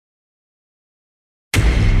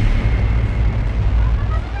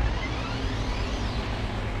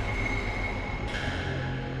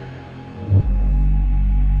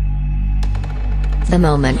The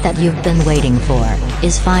moment that you've been waiting for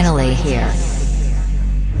is finally here.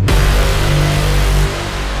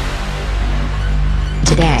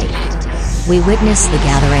 Today, we witness the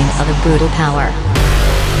gathering of a brutal power.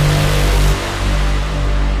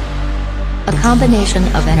 A combination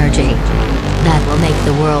of energy that will make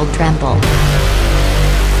the world tremble.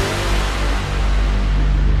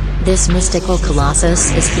 This mystical colossus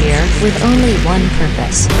is here with only one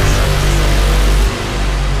purpose: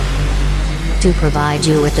 to provide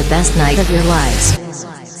you with the best night of your lives.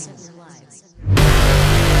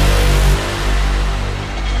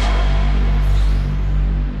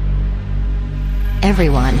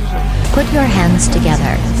 Everyone, put your hands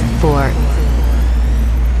together for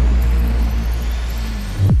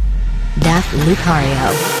Daft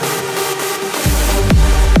Lucario.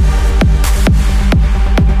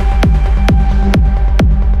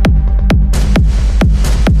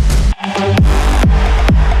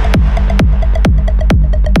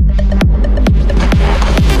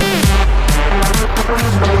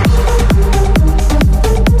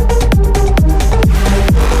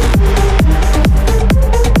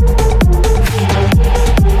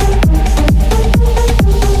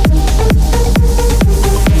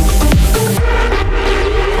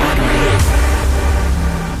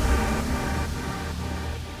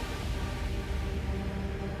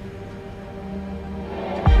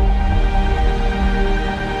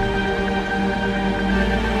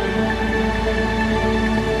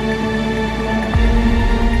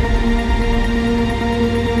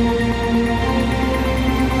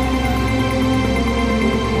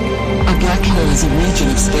 Is a region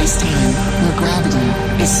of space-time where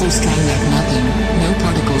gravity is so strong that nothing, no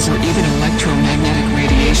particles or even electromagnetic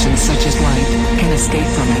radiation such as light, can escape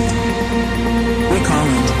from it. We call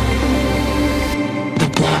it the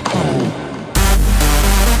black hole.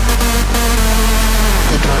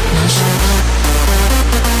 The darkness.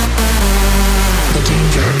 The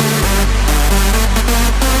danger.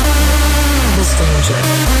 The stranger.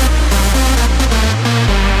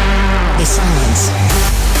 The silence.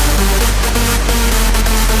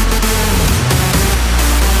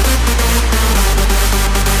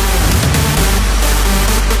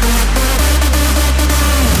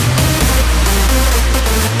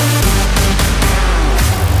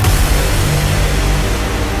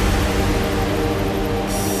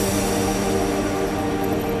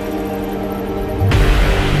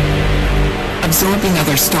 Absorbing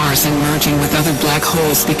other stars and merging with other black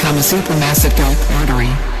holes become a supermassive dark artery.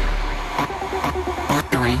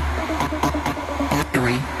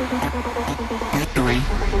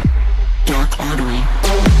 Dark artery.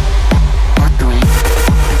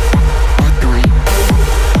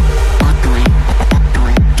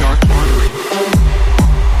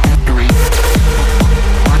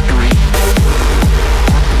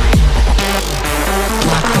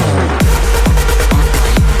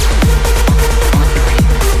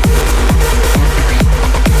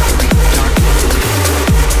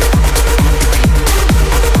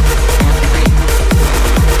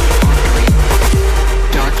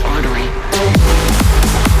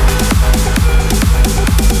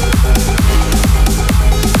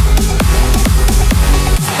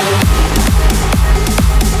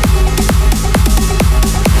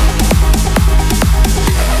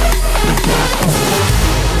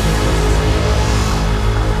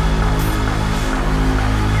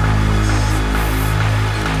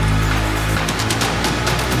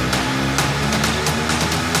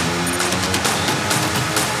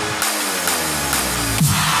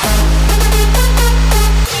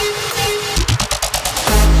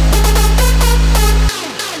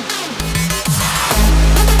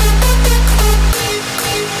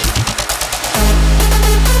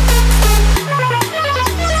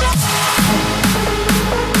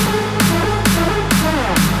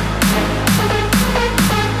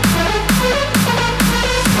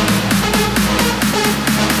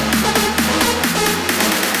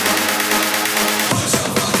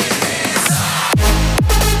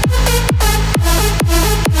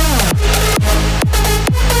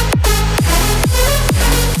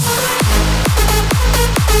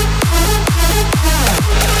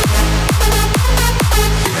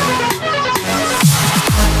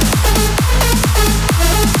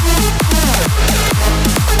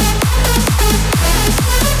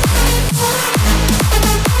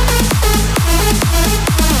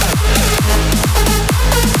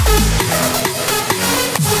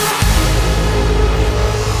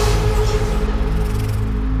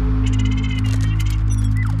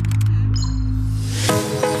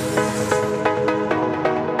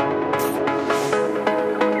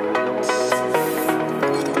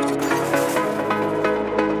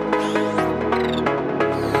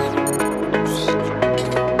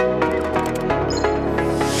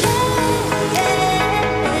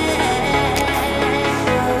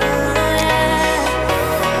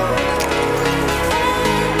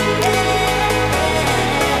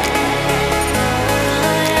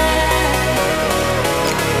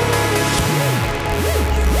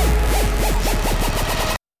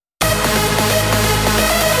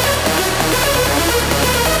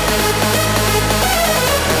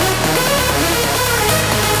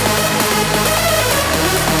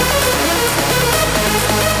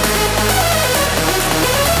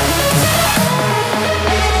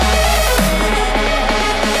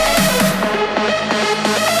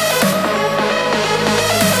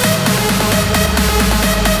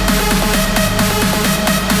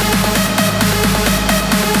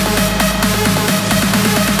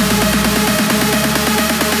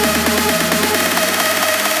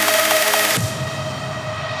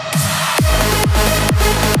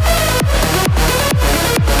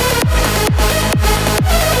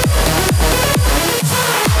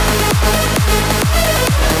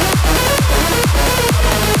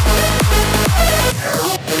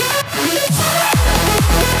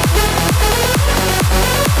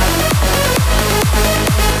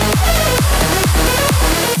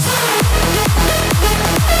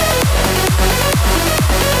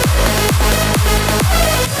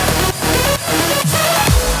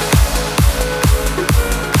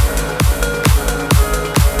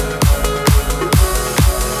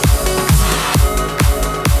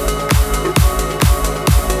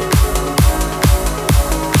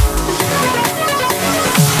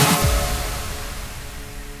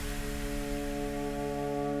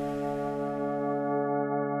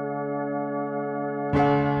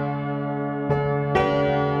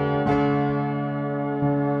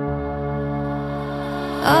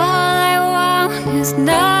 there's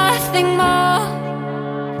nothing more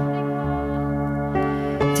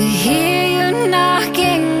to hear you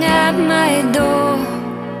knocking at my door.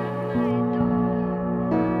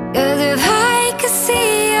 'Cause if I could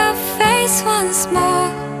see your face once more,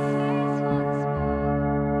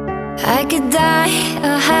 I could die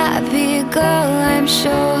a happy girl, I'm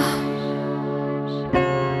sure.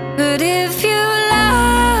 But if you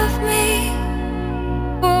love me,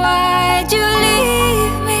 why'd you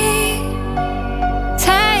leave me?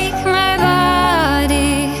 Take my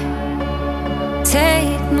body,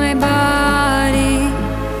 take my body.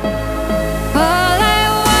 All I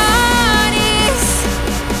want is,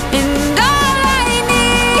 and all I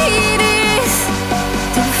need is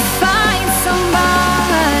to find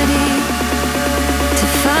somebody, to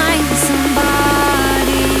find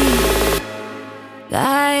somebody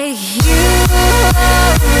like you.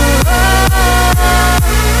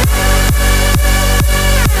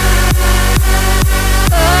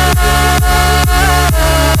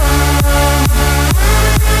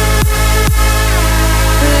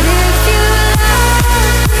 But if you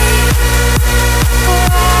love me,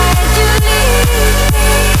 why'd you leave me?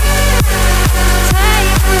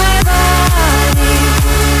 Take my body,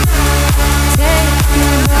 take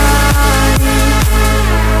my body.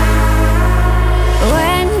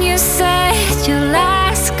 When you said your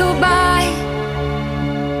last goodbye,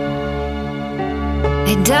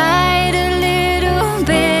 I died a little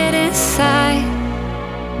bit inside.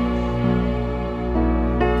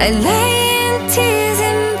 I lay in tears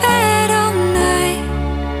in bed all night,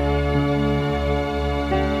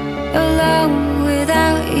 alone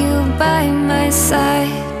without you by my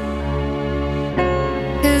side.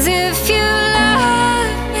 'Cause if you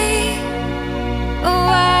love me,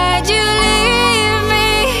 why'd you leave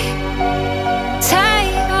me?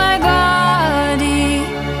 Take my body,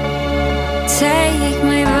 take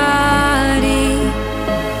my body.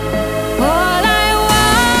 All I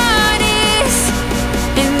want is,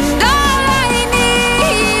 and all I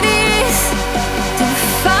need is to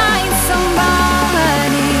find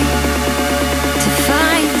somebody, to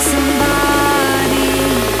find somebody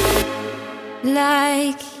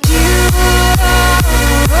like you.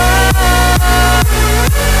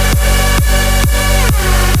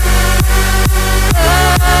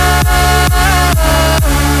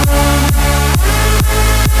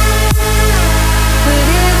 But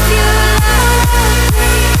if you love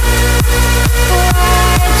me,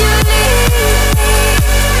 why'd you leave me?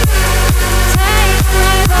 Take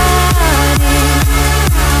my body,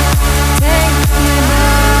 take my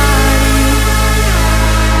body.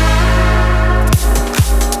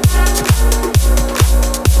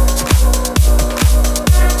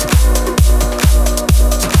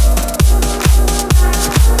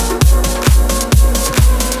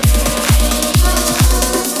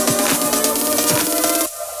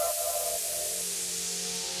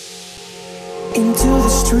 Into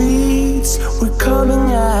the streets, we're coming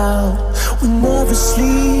out. We never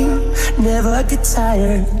sleep, never get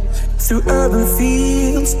tired. Through urban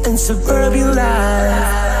fields and suburban life.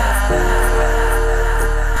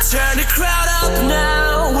 Turn the crowd up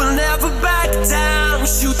now, we'll never back down.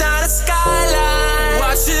 Shoot down the skyline,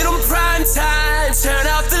 watch it on prime time. Turn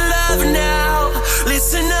up the love now,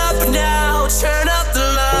 listen up now. Turn up the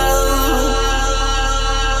love.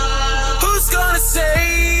 Who's gonna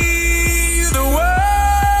save the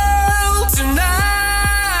world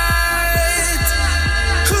tonight?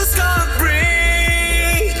 Who's gonna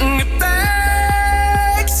bring it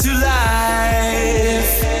back to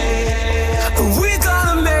life? We're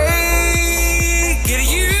gonna make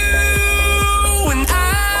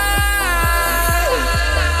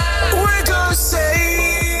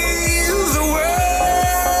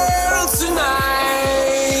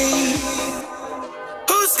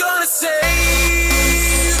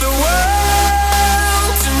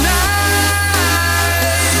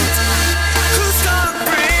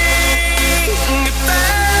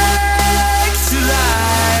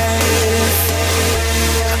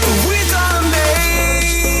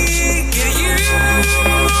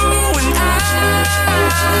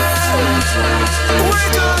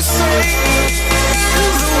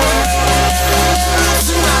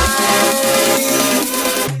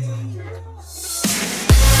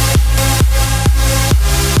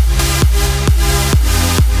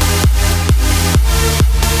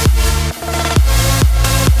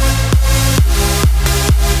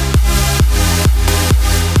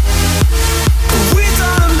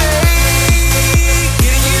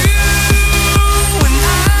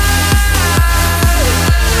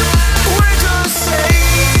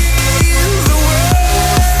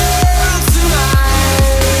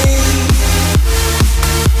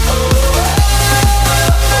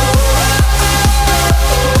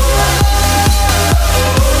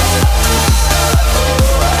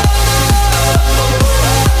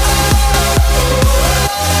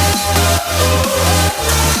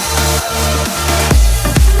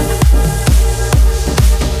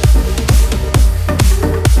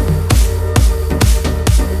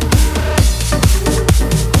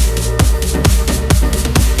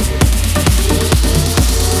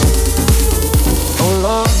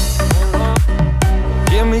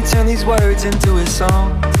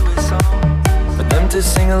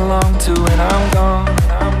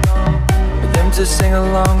to sing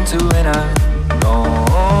along to when I'm gone.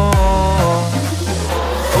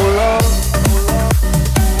 Oh Lord,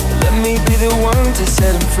 let me be the one to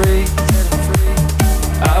set him free.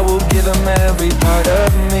 I will give him every part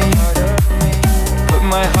of me. Put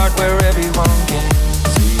my heart where everyone can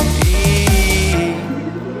see.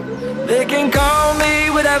 They can call me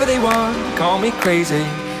whatever they want, call me crazy.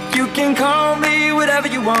 You can call me whatever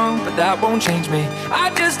you want, but that won't change me.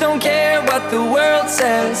 I just don't care what the world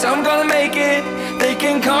says, I'm gonna make it. They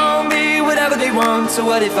can call me whatever they want, so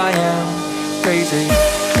what if I am crazy?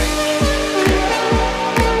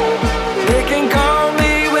 They can call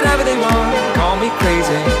me whatever they want, call me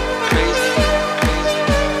crazy.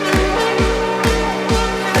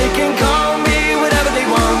 They can call me whatever they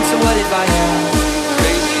want, so what if I am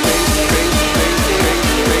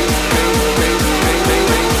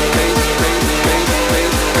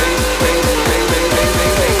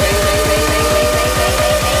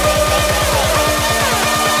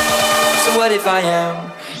what if I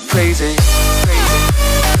am crazy?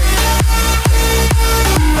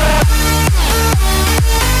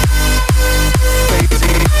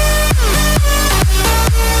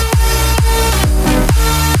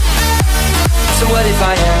 So what if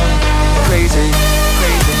I am crazy?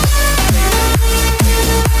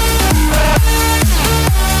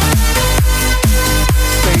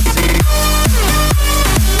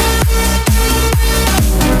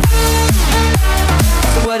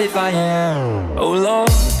 What if I am? Oh Lord,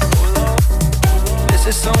 this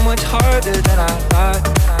is so much harder than I thought.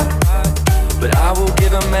 But I will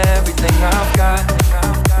give them everything I've got.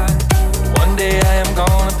 One day I am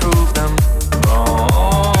gonna prove them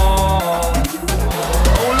wrong.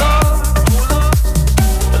 Oh Lord,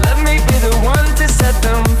 let me be the one to set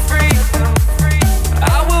them free.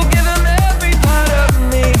 I will give them every part of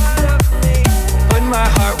me. Put my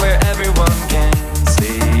heart where everyone can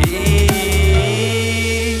see.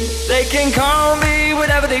 They can call me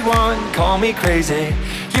whatever they want, call me crazy.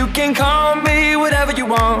 You can call me whatever you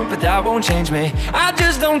want, but that won't change me. I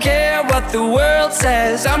just don't care what the world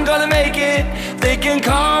says, I'm gonna make it. They can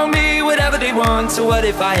call me whatever they want, so what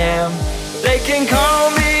if I am? They can call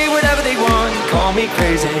me whatever they want, call me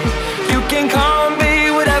crazy. You can call me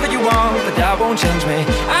whatever you want, but that won't change me.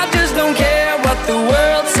 I just don't care what the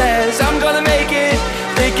world says, I'm gonna make it.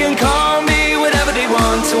 They can call me whatever they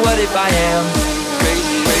want, so what if I am?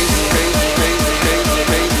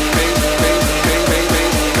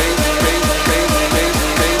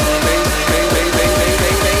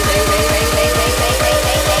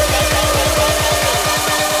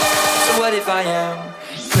 What if I am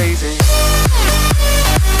crazy?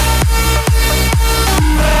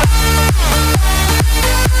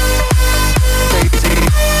 Crazy.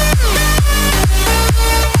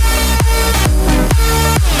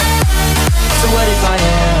 So what if I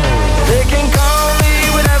am? They can call me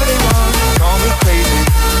whatever they want, call me crazy.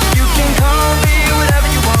 You can call me whatever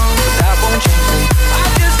you want, but that won't change me. I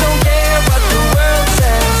just don't care what the world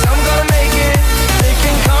says, I'm gonna make it. They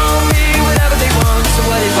can call me whatever they want, so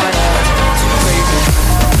what if I am?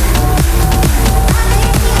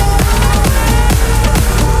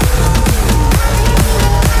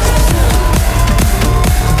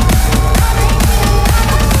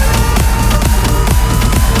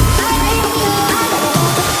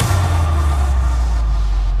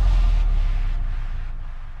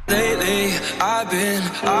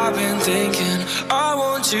 I've been thinking, I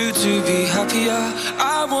want you to be happier.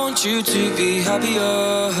 I want you to be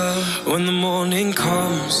happier. When the morning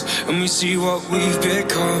comes and we see what we've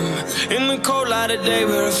become. In the cold light of day,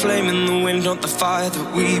 we're a flame in the wind, not the fire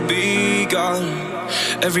that we begun.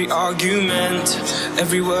 Every argument,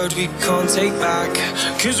 every word we can't take back.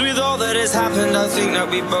 Cause with all that has happened, I think that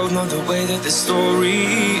we both know the way that this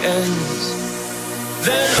story ends.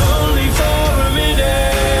 Then only for a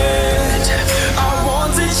minute, I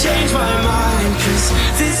want to change my mind, cause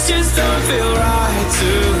this just don't feel right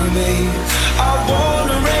to me. I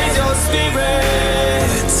wanna raise your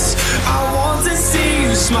spirits, I want to see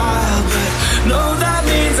you smile, but no, that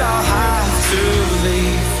means I'll have to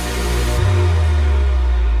leave.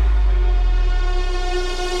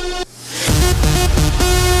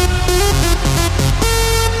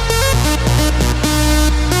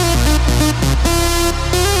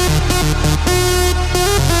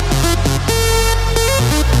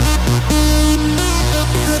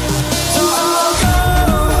 So I'll go,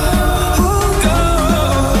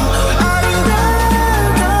 are you there?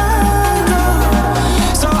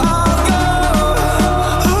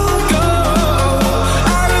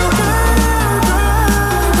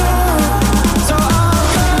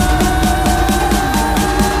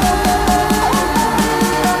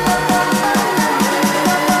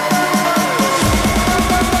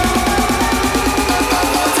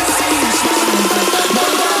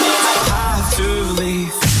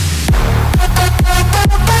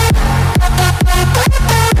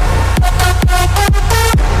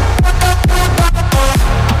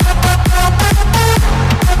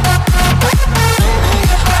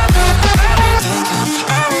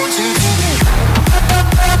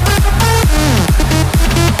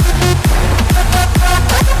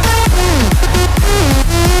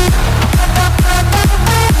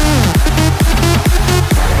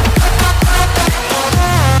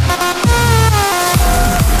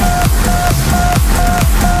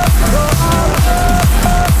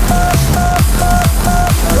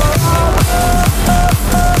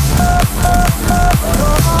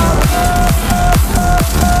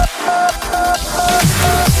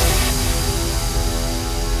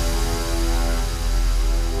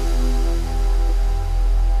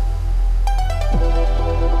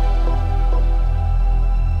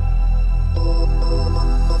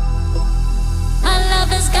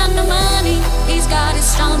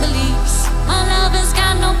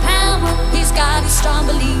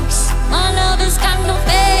 lover's got no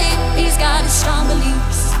faith, he's got his strong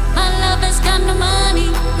beliefs. My lover's got no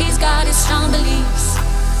money, he's got his strong beliefs.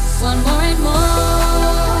 Want more and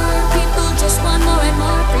more, people just want more and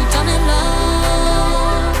more freedom and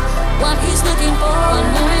love. What he's looking for, want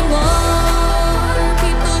more and more,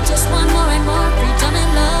 people just want more and more freedom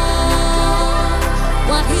and love.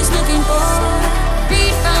 What he's looking for,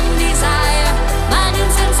 freed from desire, mind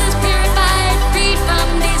and senses purified, freed from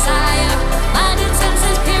desire, mind and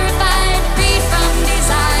senses purified, freed from desire.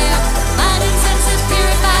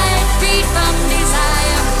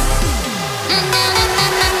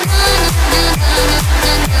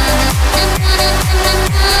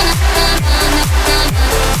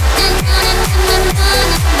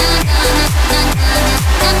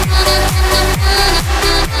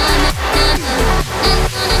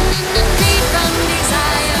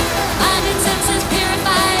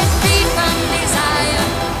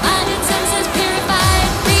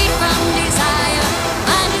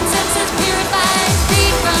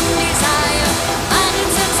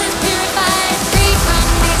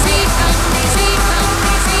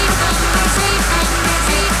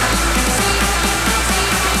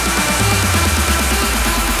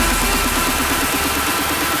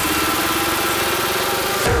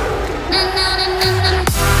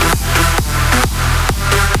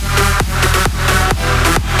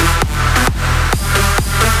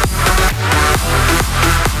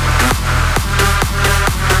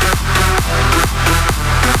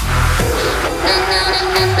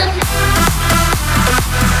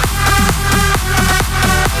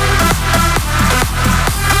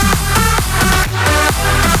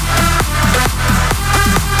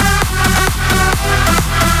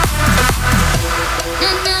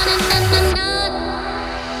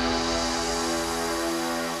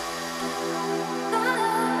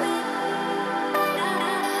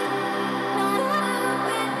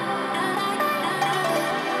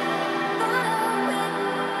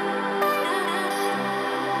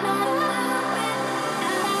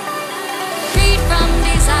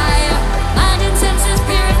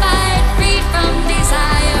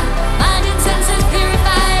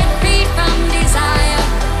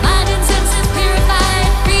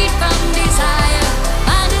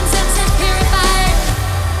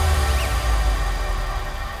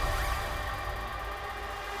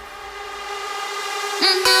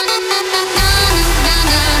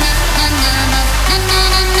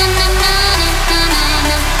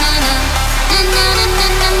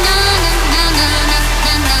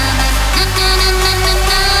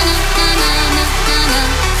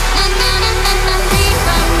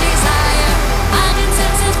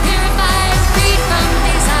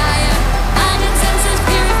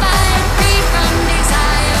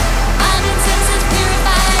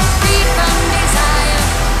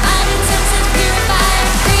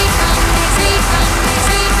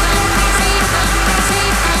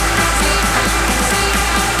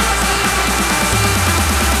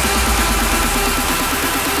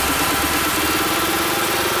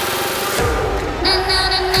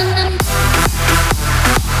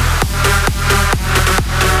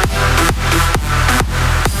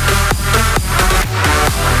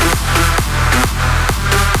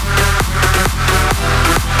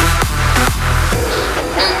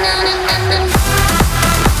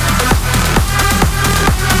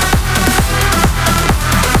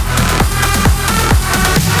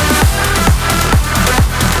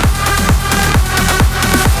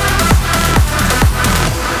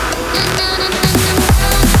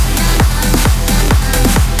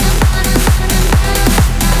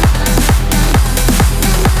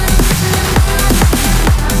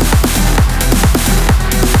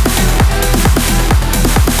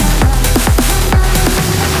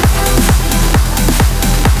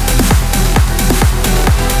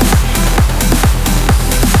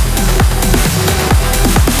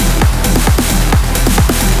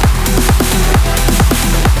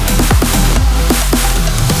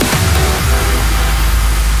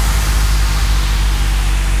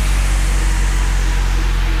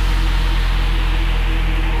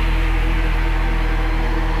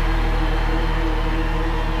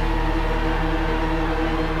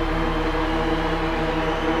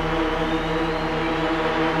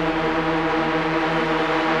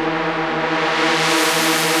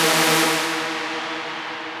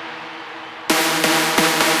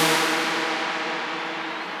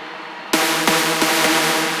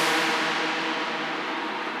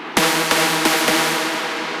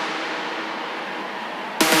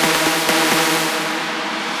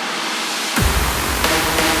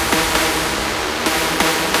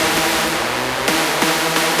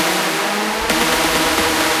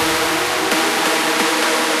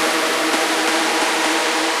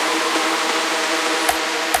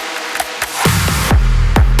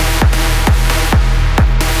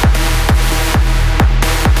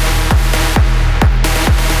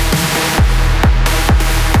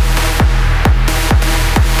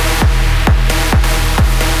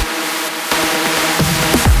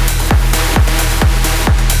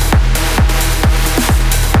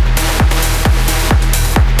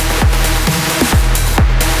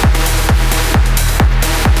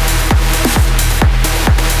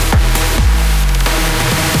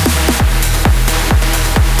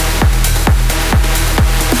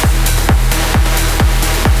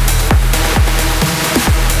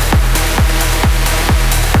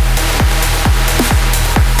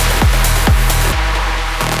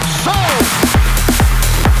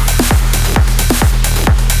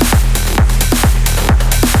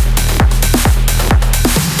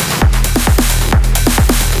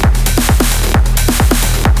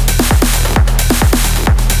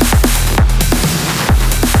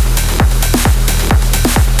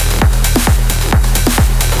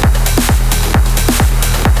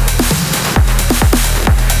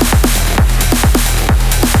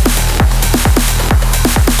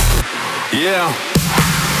 Yeah,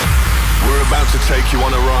 we're about to take you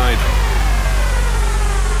on a ride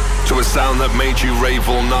to a sound that made you rave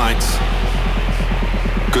all night.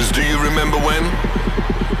 Cause do you remember when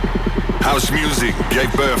house music gave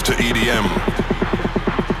birth to EDM?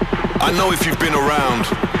 I know if you've been around,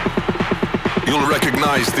 you'll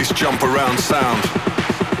recognize this jump around sound.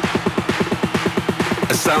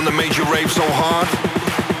 A sound that made you rave so hard,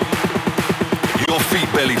 your feet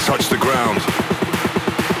barely touch the ground.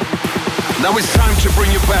 Now it's time to bring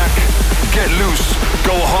you back. Get loose,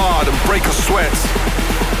 go hard and break a sweat.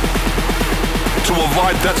 To a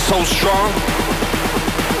vibe that's so strong,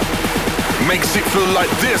 makes it feel like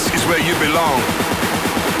this is where you belong.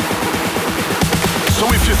 So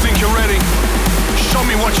if you think you're ready, show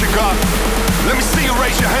me what you got. Let me see you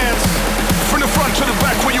raise your hands. From the front to the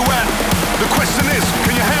back, where you at? The question is,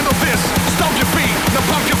 can you handle this? Stomp your feet, now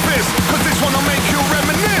pump your fist, cause this one'll make you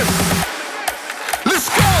reminisce. Let's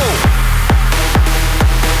go!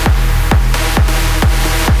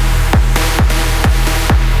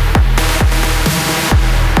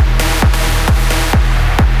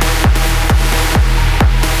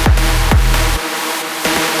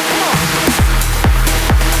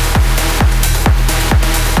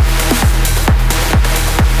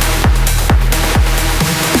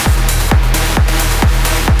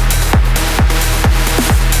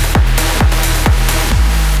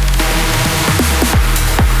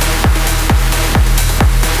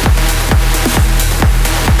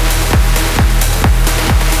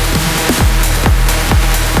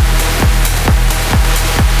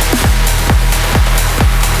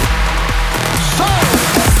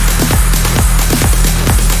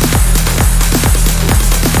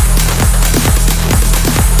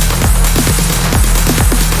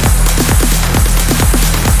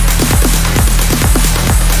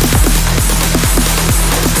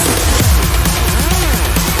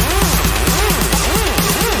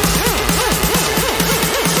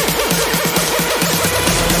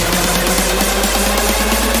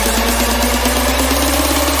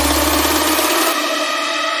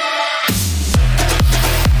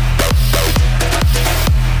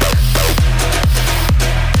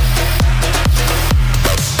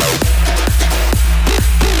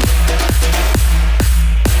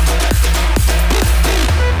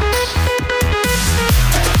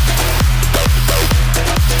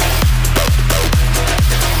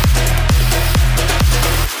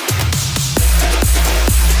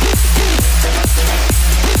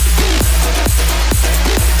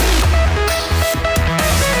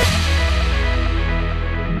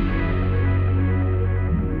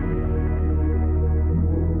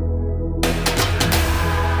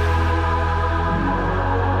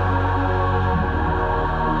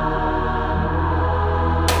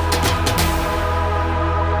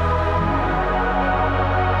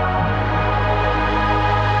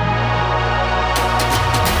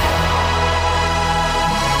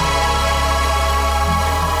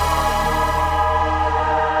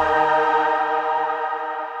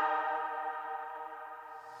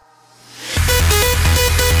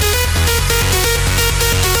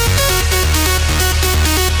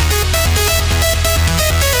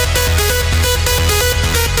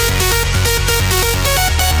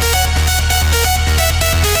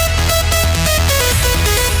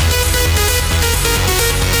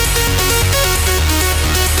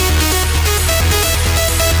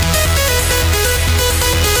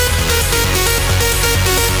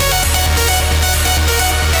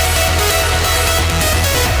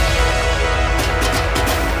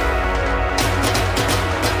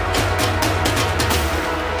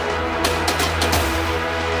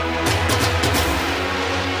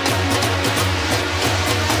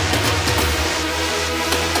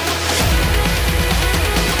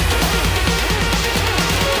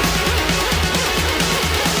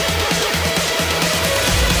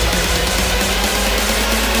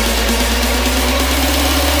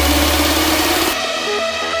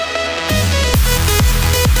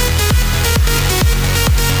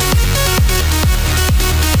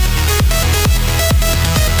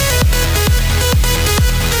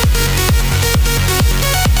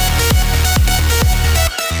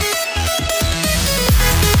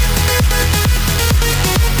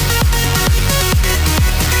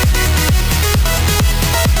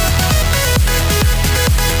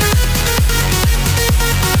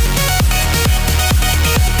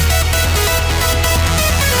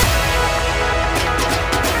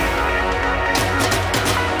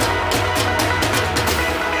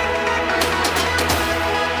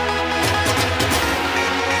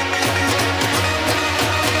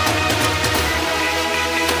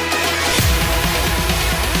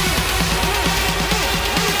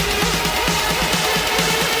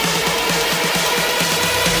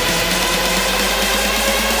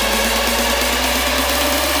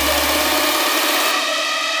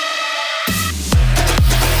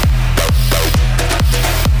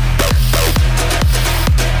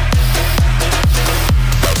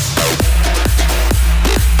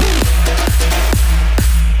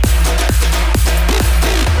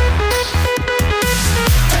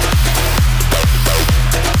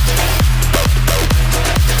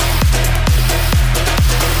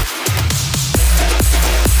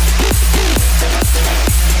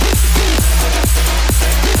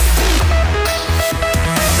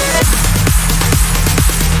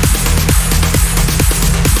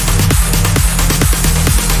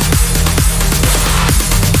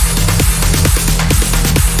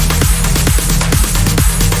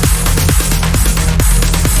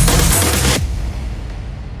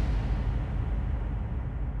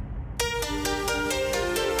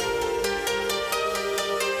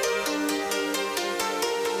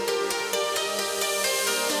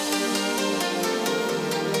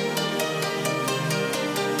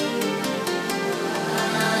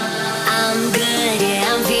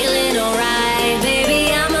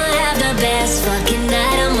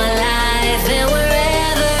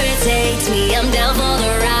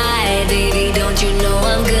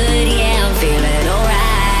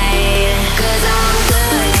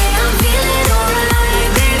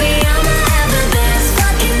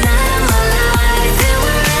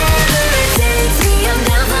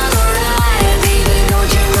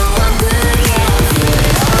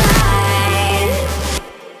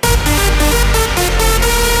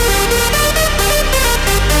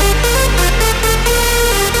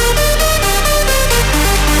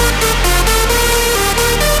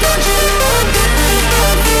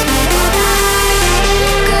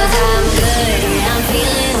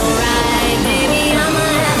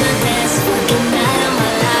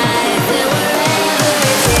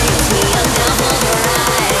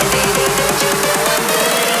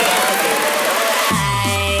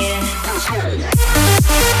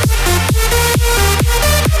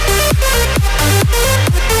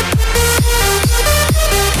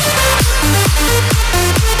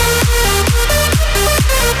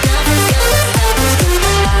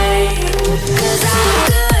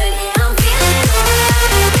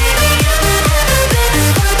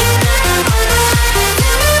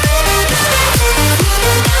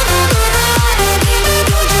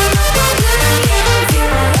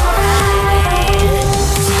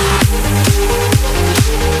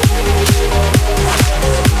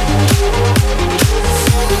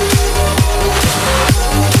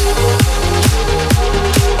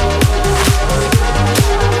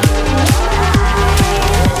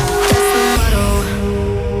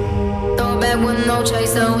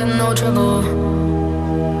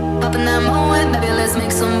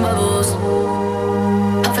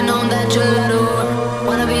 bubbles. Puffing on that gelato.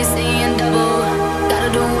 Wanna be seeing double. Gotta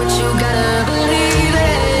do what you gotta believe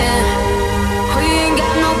it. We ain't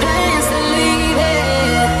got no plans to leave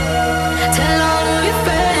it. Tell all of your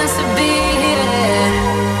friends to be here.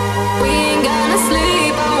 We ain't gonna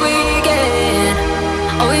sleep all weekend.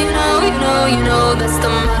 Oh, you know that's the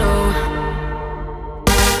motto.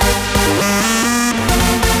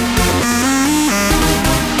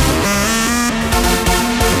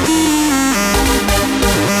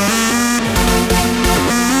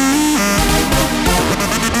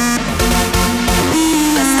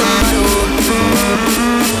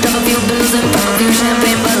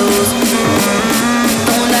 Champagne bottles,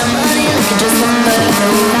 throwing that money like you just won the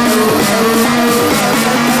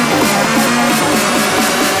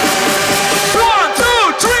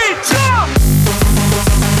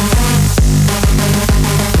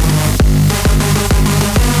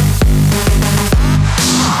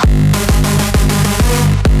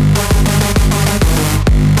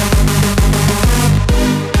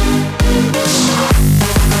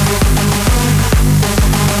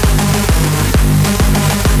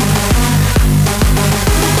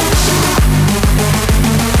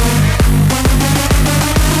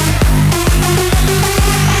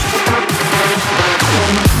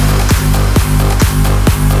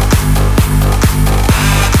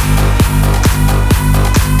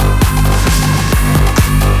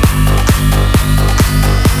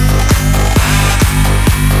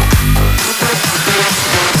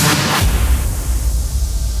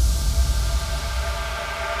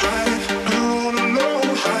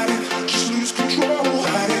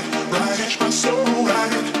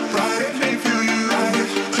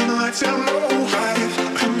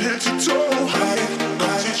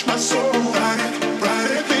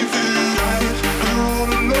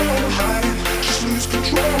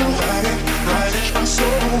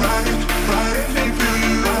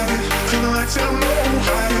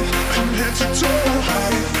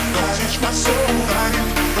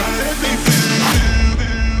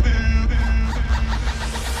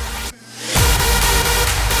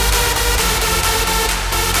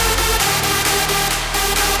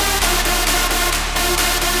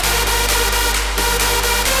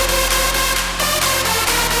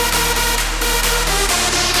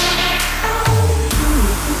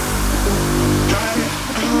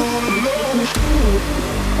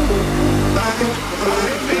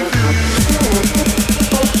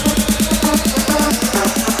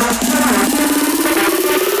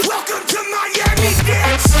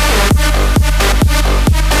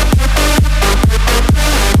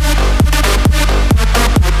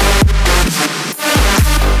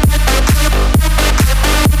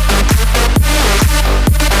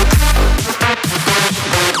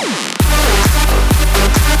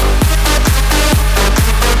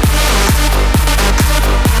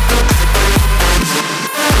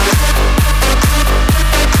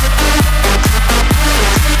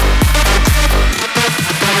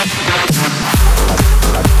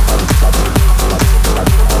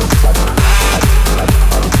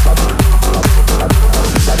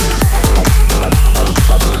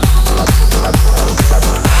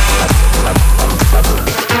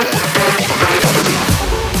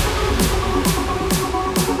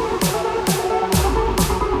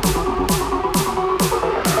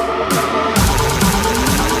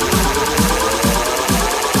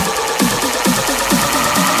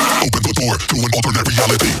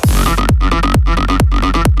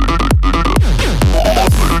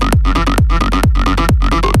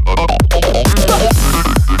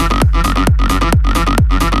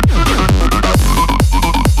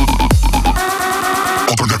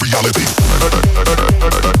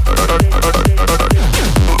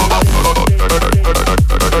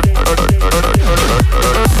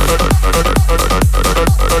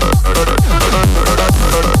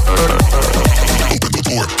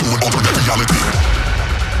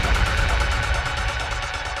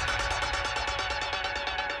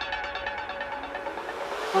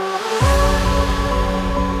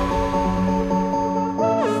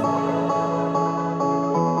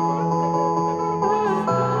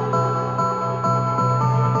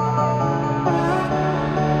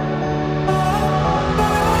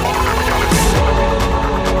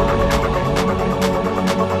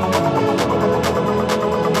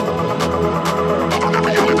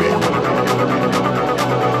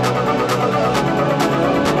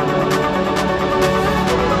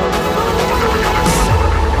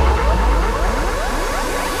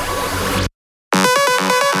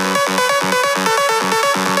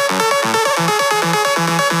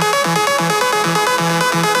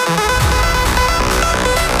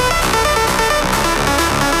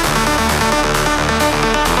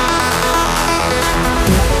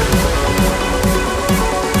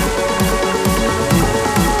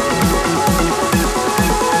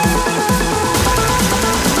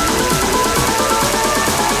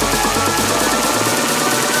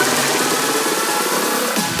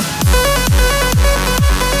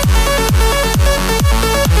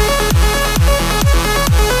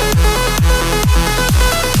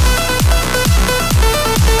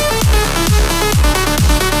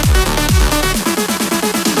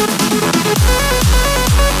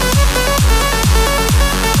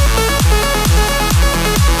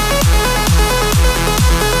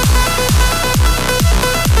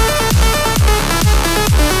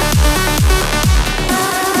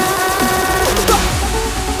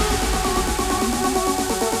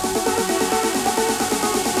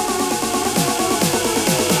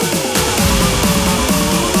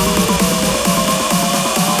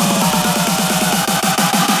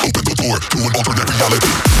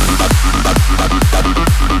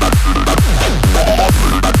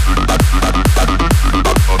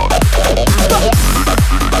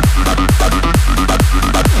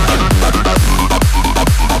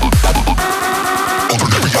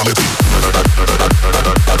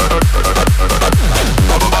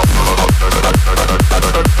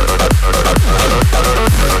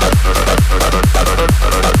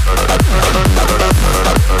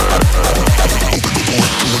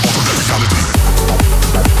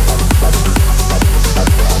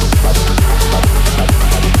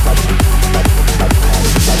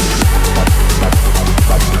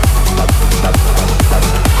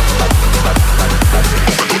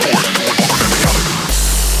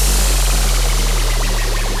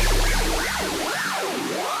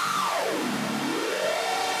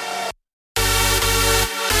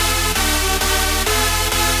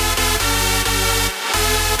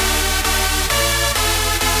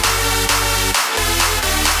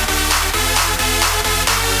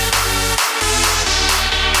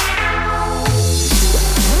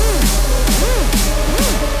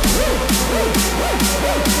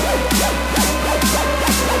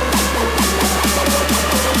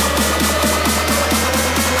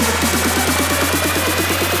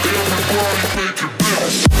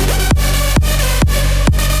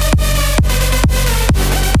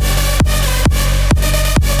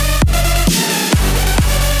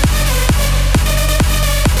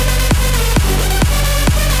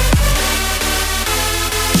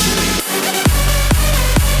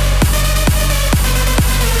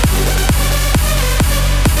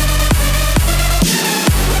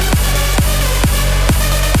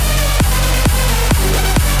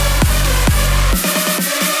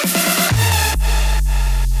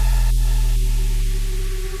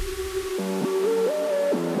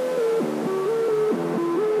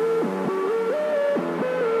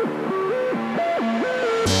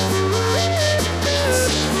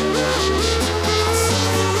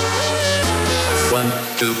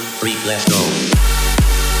 2, 3, let's go.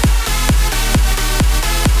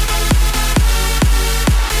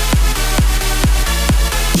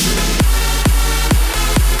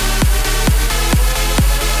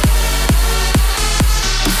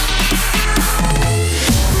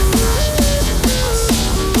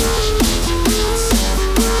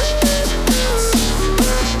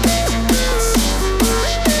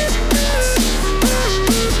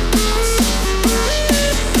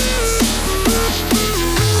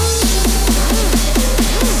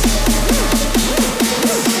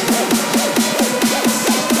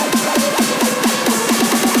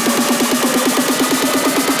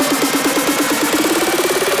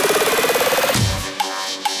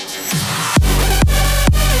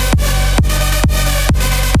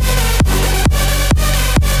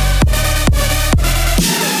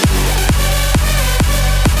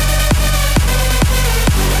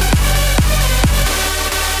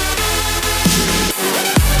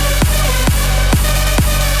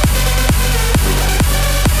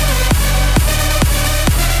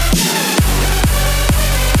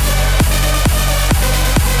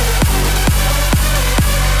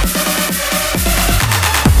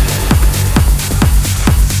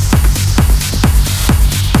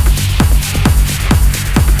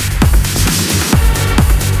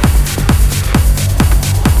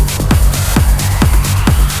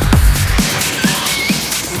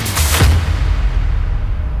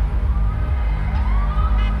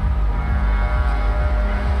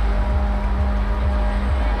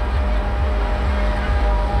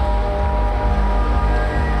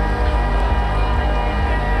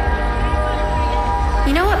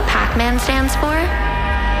 Pac-Man stands for?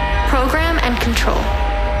 Program and control.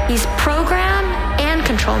 He's program and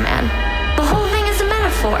control man. The whole thing is a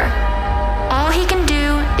metaphor. All he can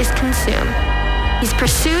do is consume. He's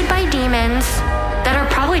pursued by demons that are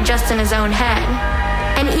probably just in his own head.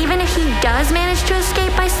 And even if he does manage to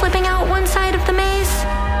escape by slipping out one side of the maze,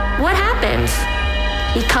 what happens?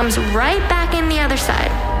 He comes right back in the other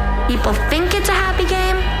side. People think it's a happy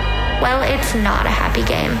game. Well, it's not a happy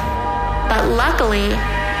game. But luckily,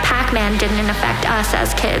 Pac-Man didn't affect us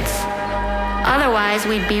as kids. Otherwise,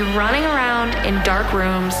 we'd be running around in dark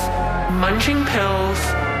rooms, munching pills,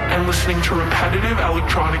 and listening to repetitive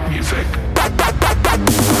electronic music.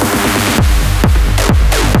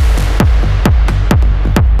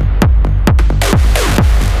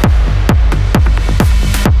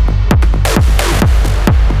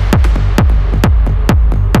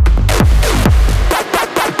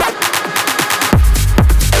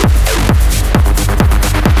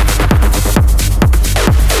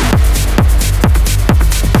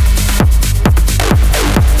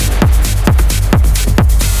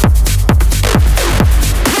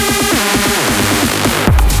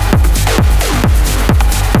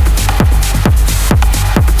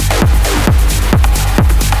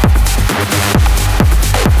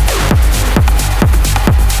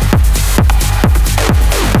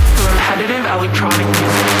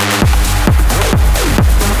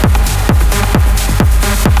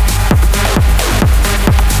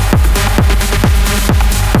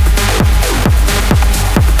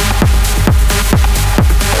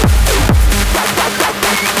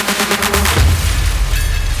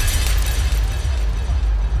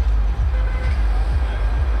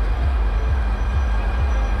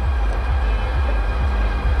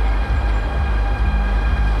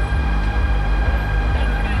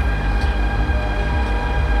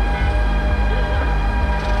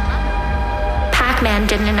 Pac-Man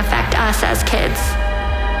didn't affect us as kids.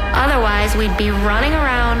 Otherwise, we'd be running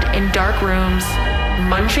around in dark rooms,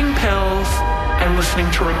 munching pills, and listening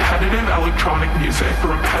to repetitive electronic music.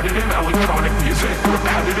 Repetitive electronic music.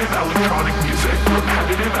 Repetitive electronic music. Repetitive electronic music.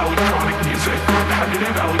 Repetitive electronic music. Repetitive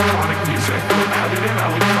electronic music. Repetitive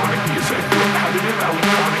electronic music. Repetitive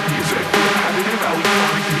electronic music. Repetitive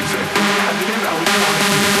electronic music.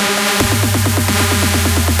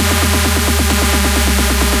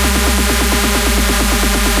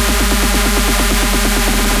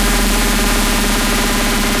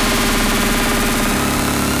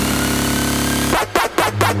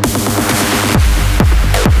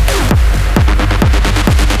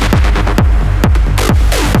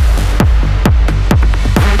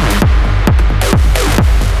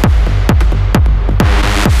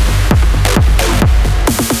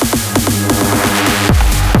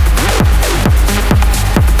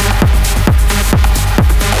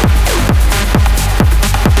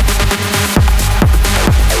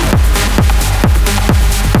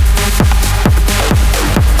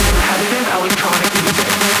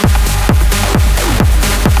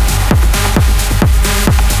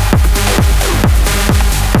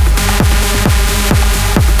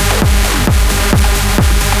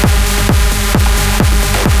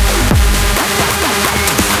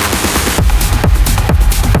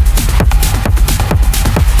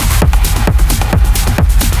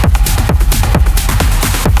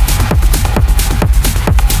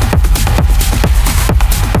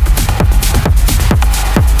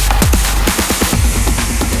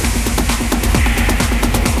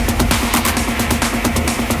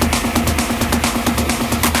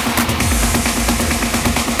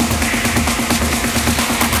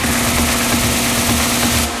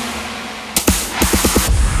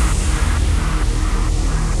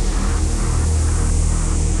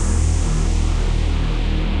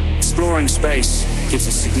 Exploring space gives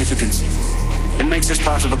us significance. It makes us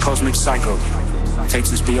part of a cosmic cycle,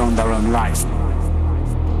 takes us beyond our own life.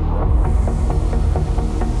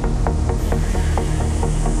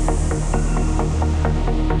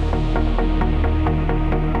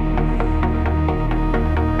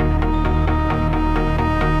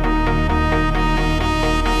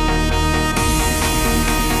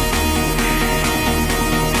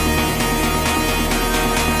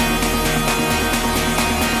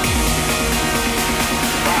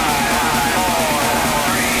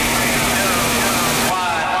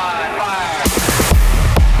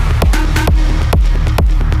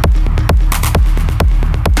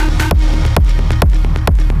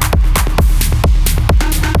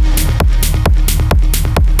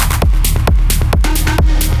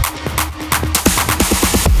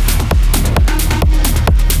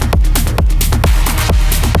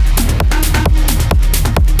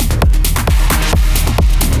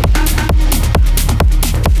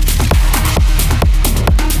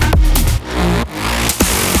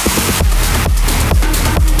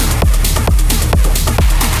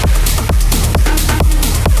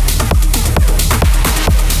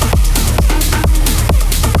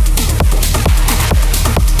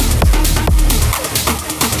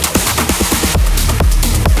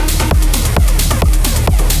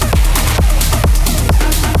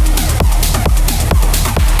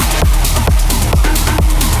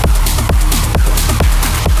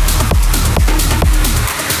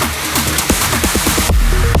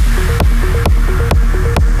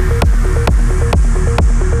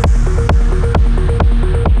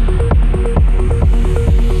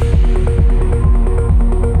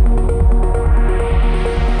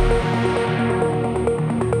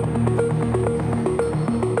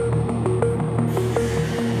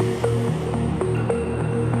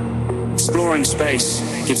 Exploring space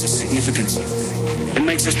gives us significance. It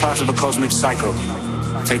makes us part of a cosmic cycle,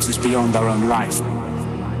 takes us beyond our own life.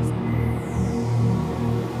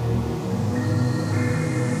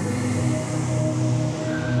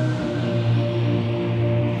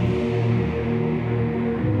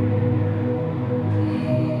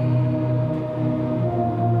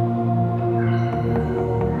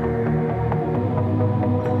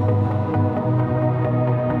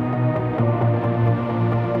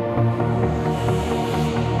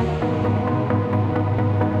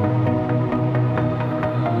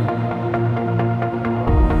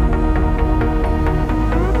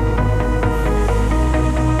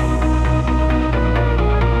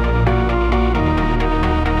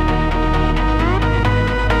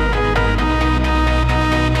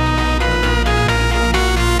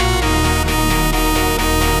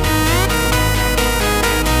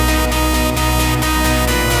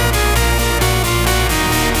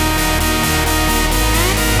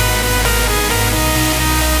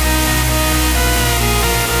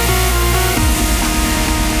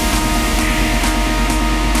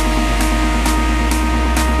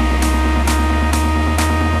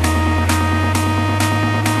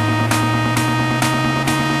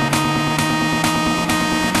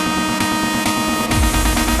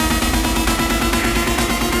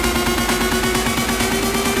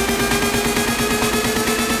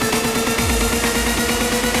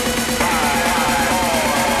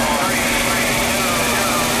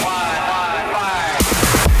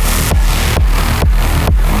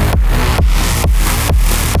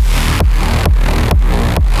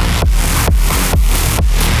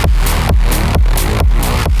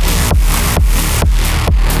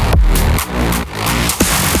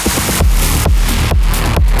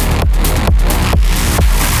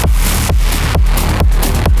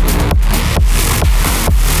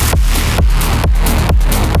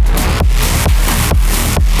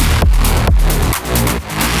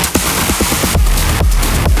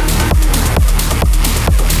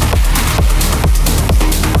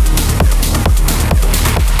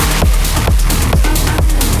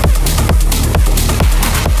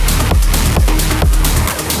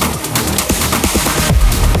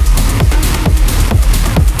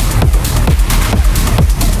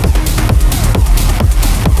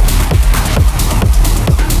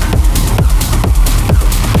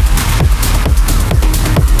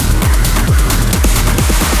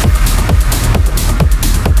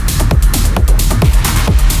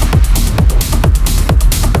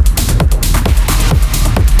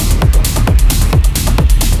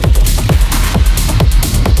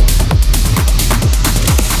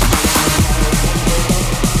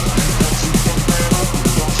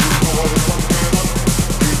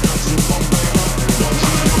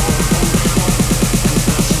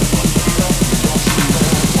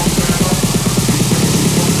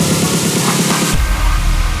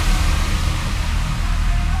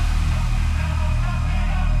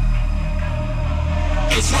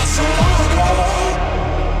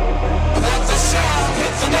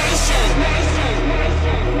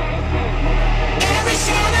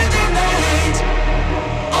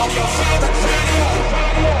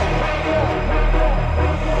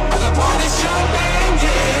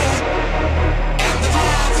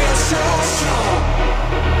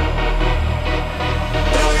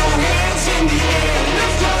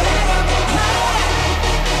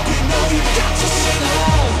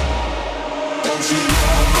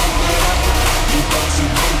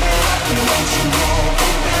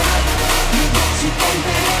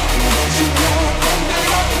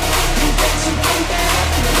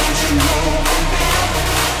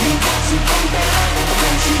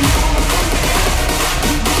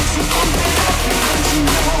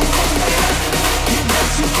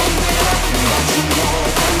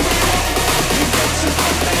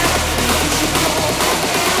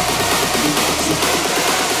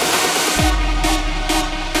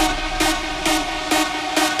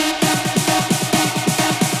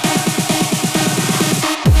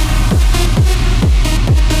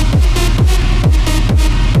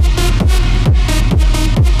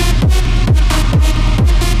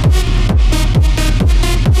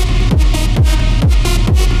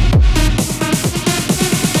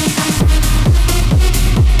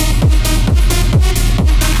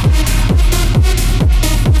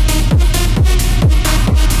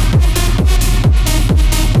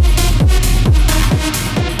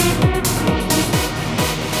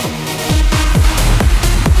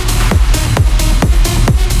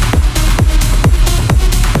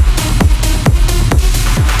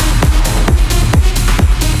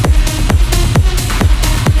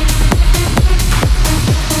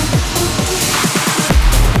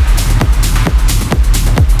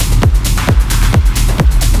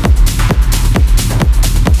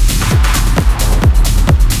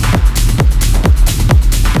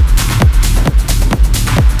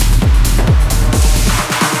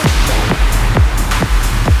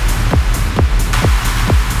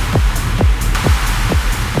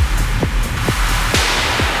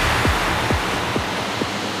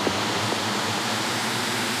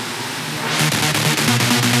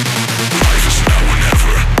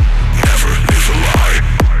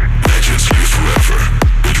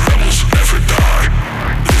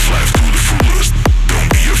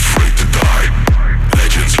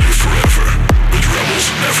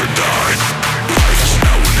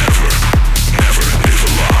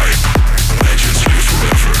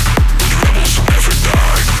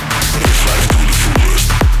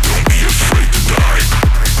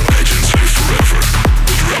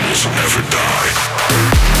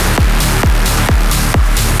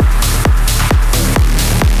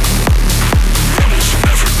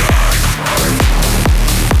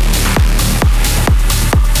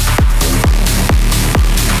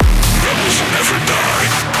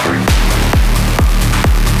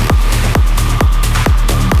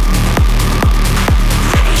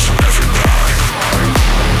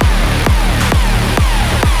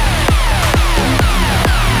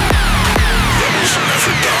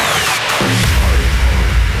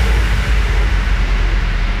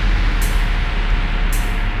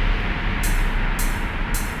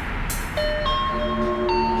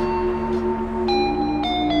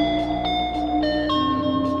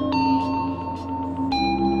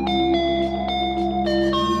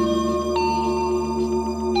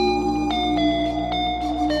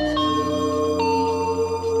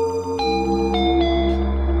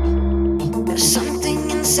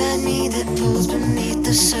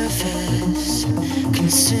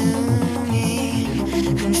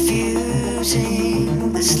 consuming,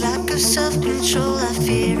 confusing. This lack of self-control I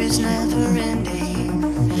fear is never ending.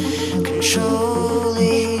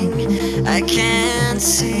 Controlling, I can't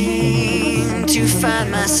seem to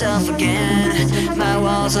find myself again. My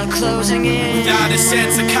walls are closing in. Without a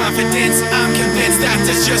sense of confidence, I'm convinced that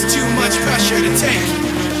there's just too much pressure to take.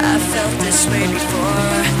 I felt this way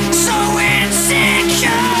before, so insecure.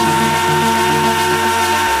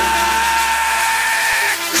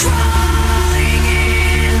 Crawling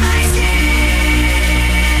in my skin,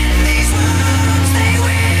 these wounds they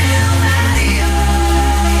will not heal.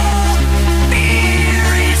 Fear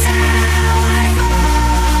is how I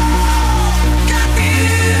fall,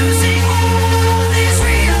 confusing what is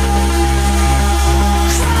real.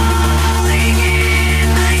 Crawling in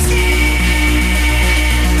my skin,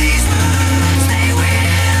 these wounds they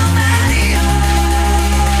will not heal.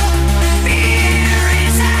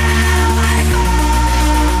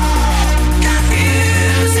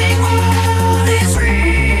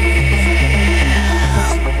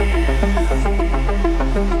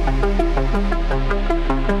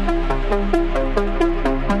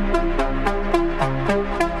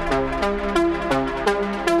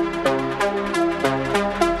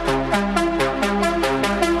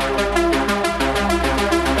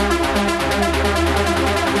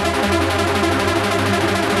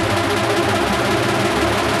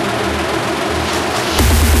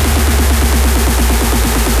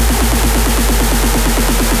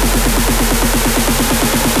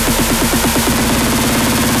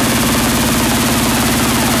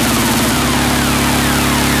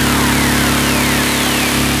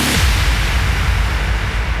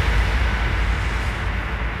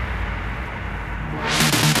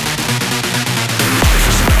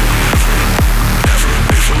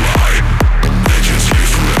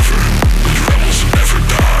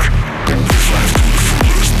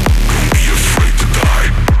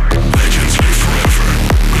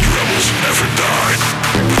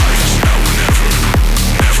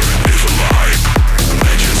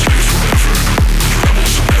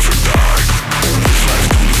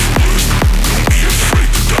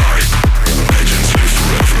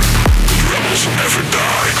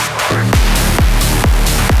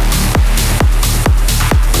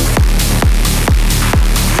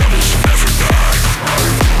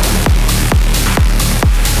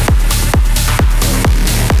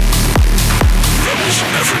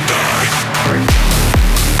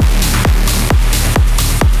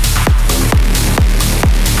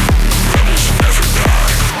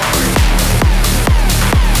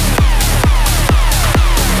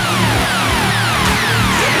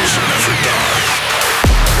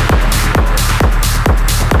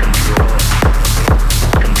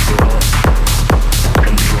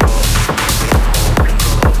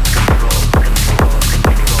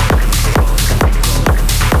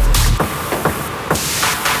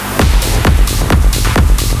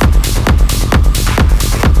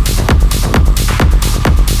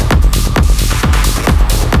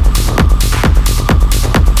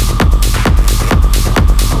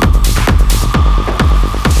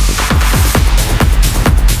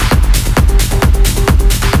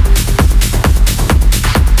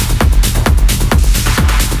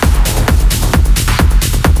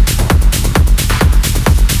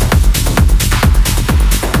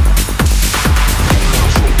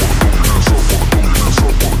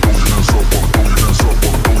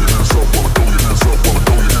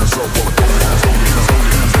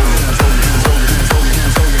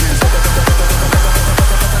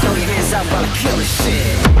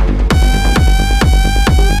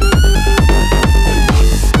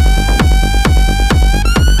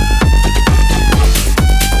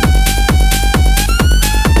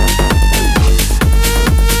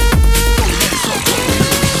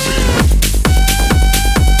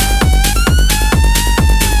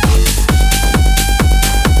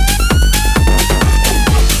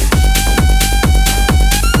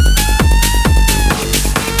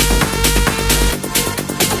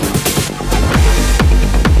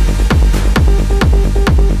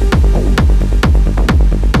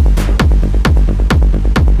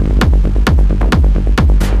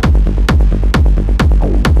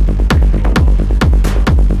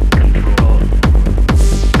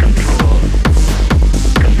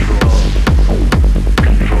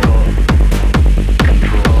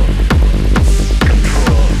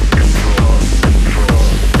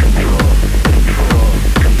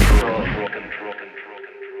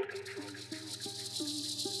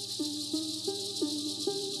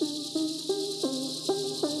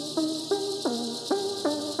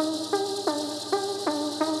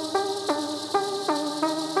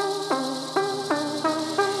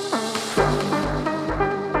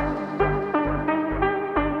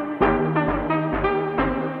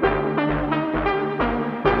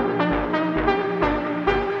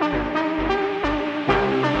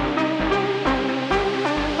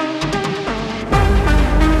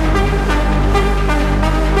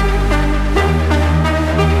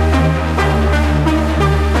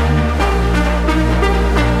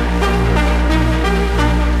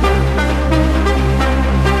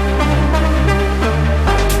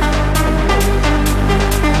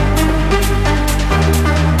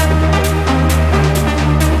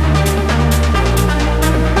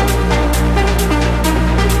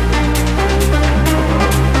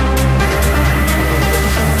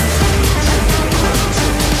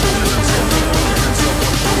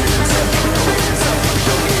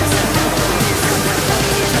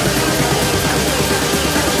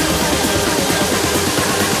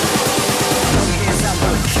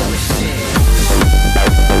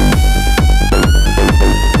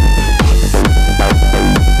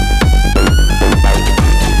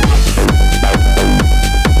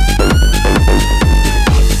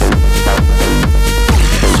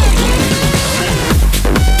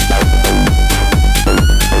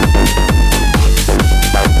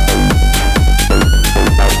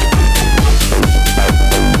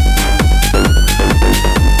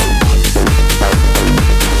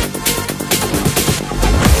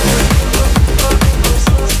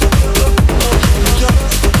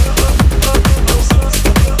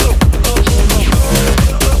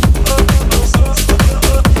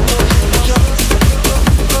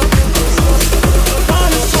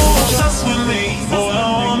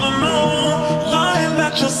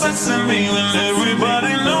 sexing me when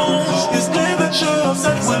everybody knows it's clear that you're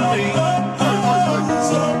upset with me.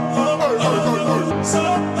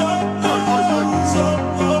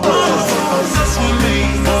 Obsessed with me,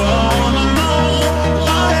 all I wanna know.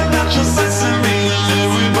 Lying that you're sexing me when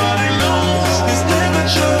everybody knows it's clear that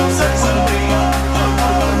you're upset with me.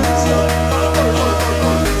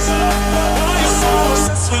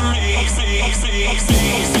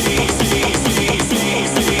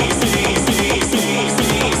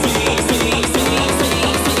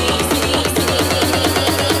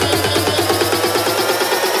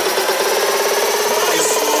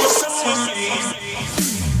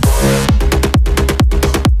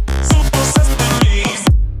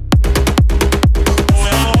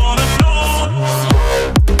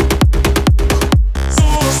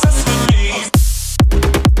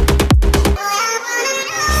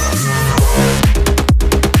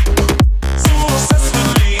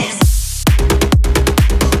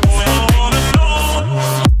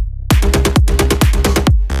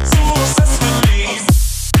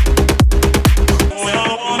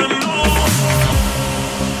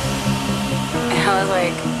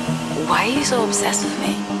 Why you so obsessed with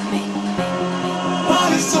me?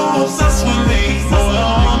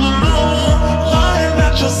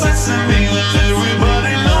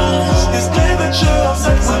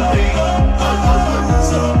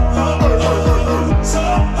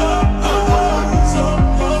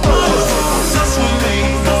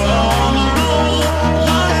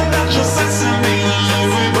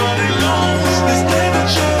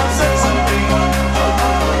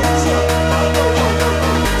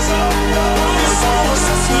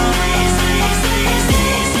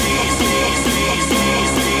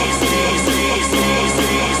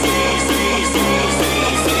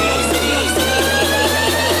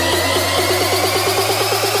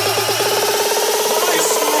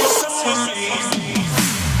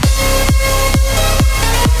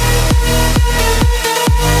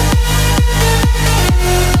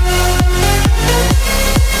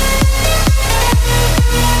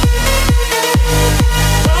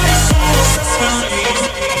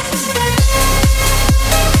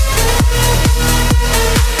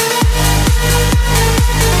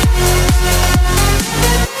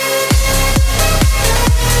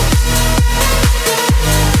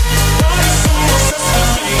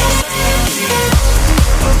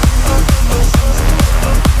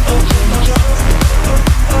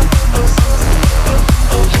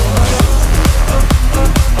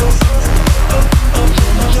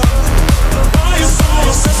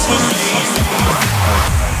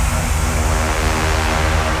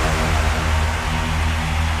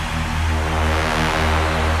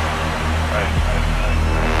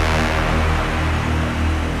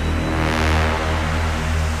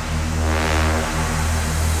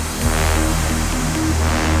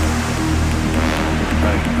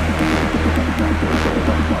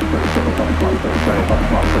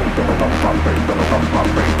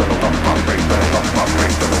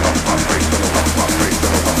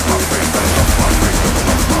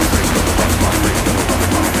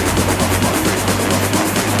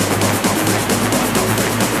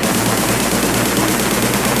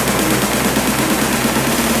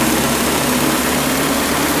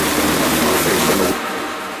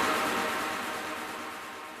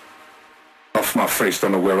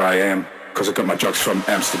 Don't know where I am, cause I got my drugs from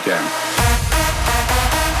Amsterdam.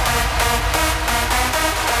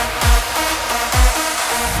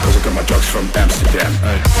 Cause I got my drugs from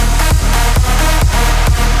Amsterdam.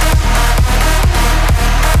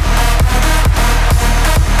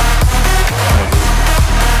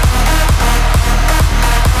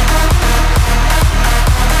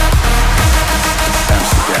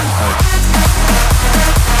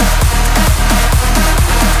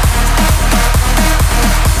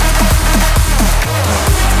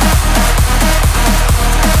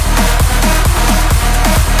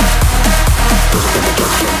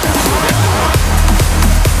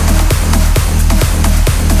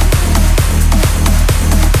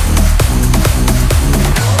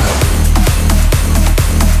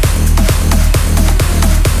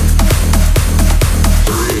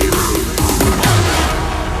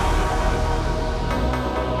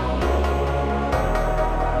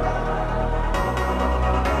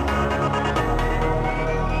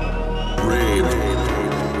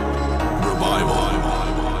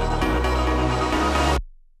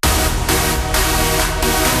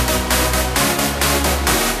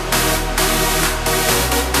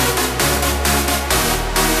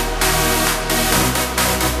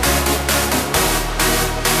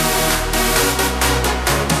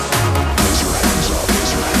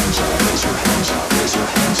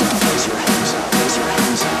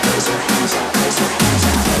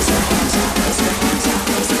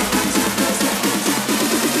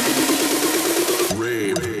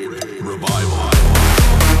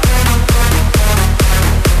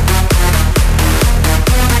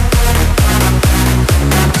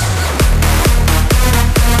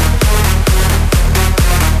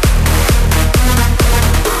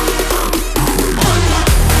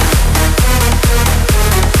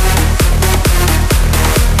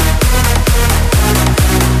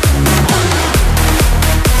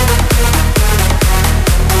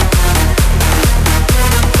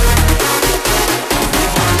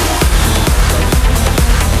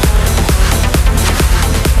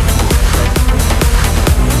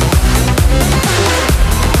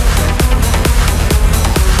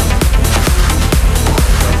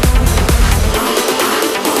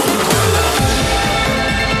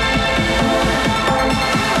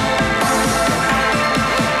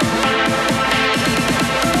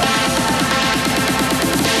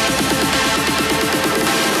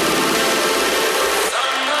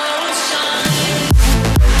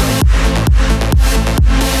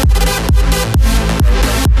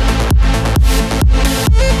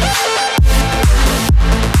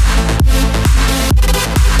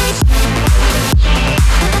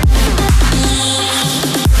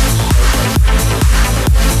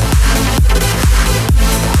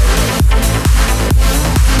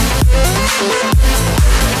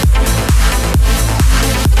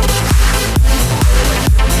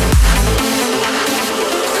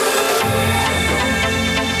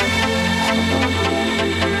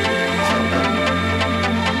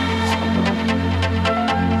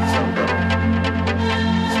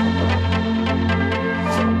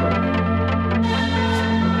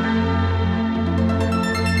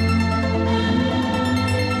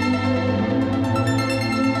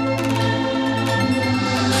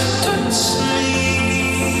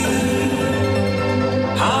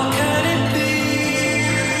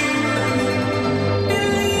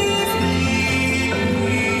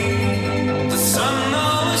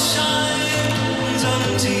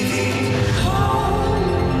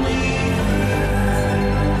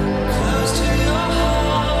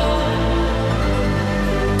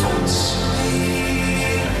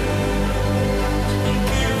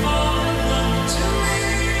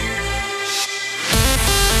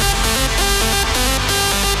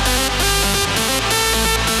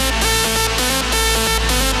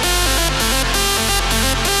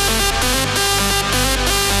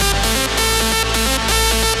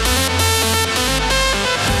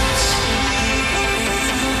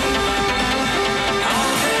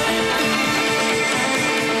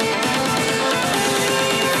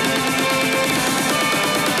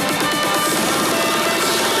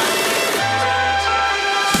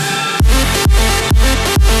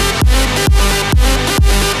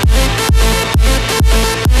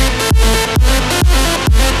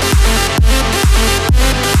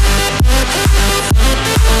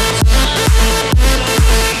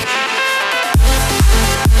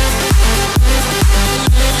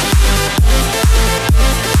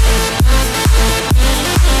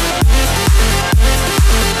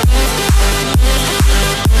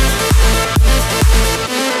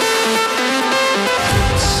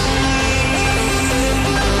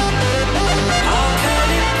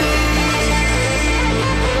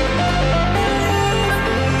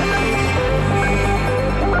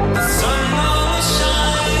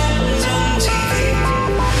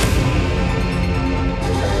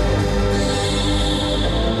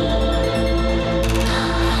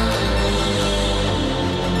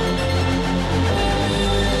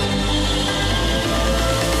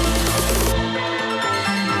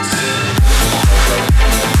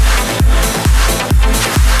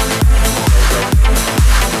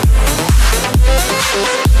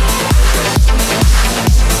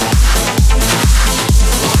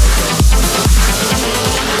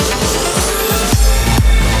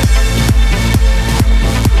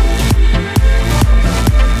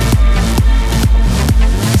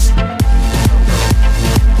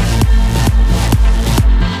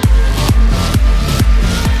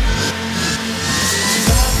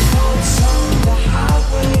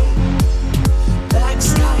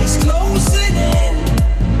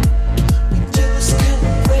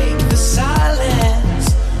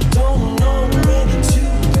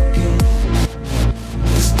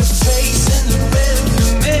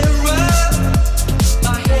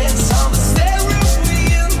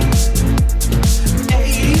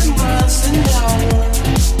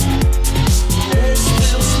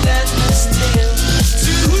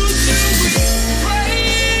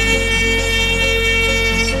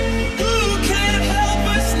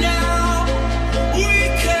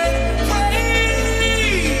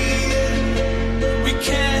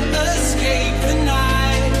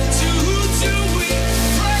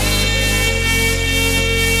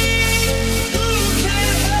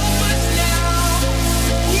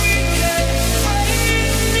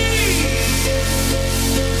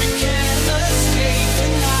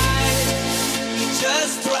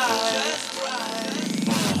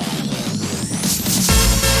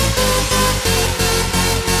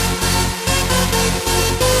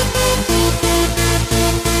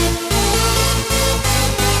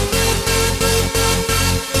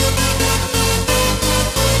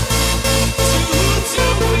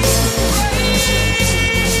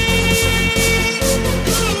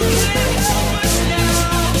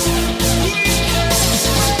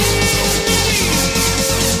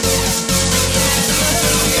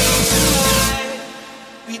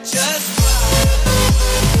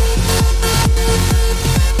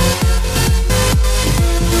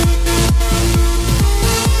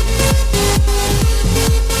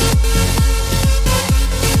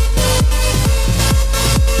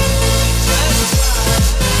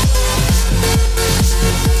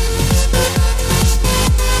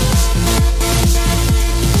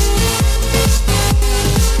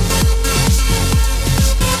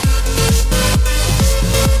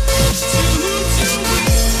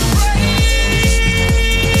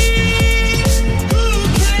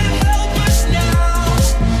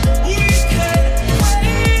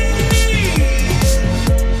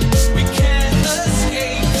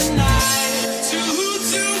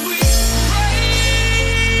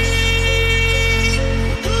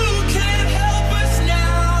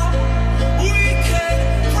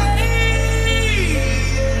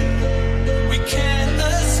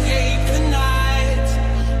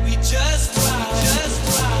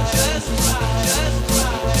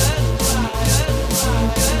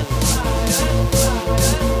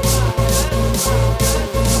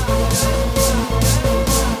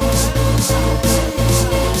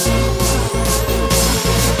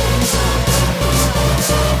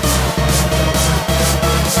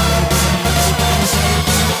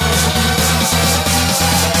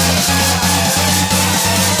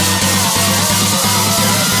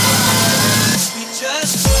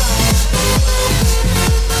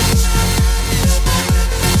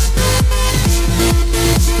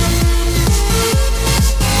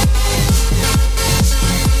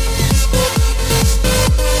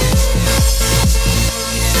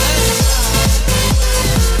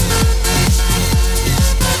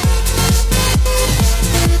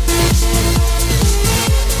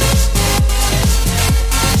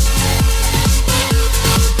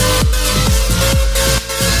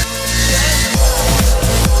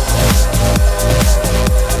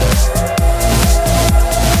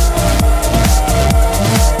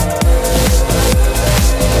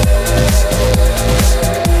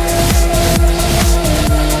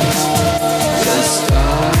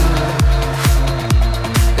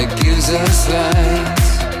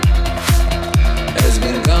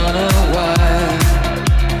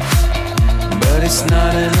 it's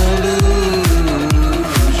not an illusion.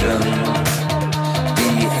 The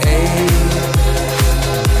ache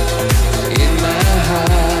in my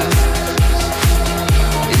heart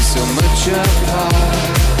is so much a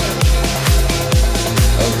part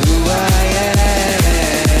of who I am.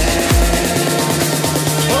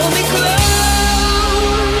 Hold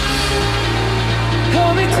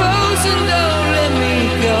me close and don't let me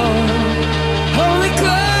go. Hold me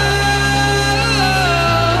close,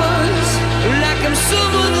 like I'm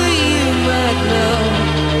someone that you might know.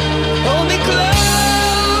 Hold me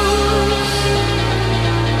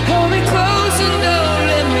close and don't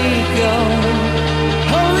let me go.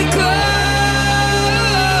 Hold me close,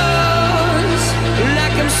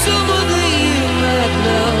 like I'm someone that you might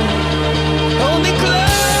know. Hold me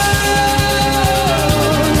close,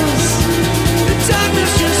 the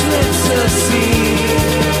darkness just lets us see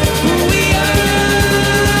who we are.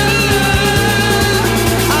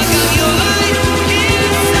 I got your light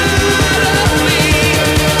inside of me.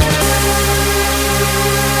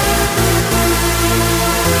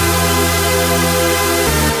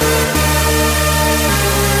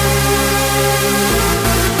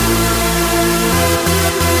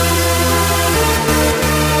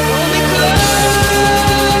 Hold me close,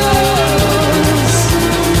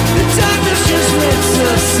 the darkness just lets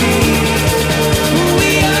us see who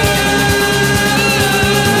we are.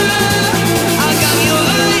 I got your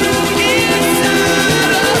light inside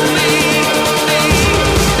of me.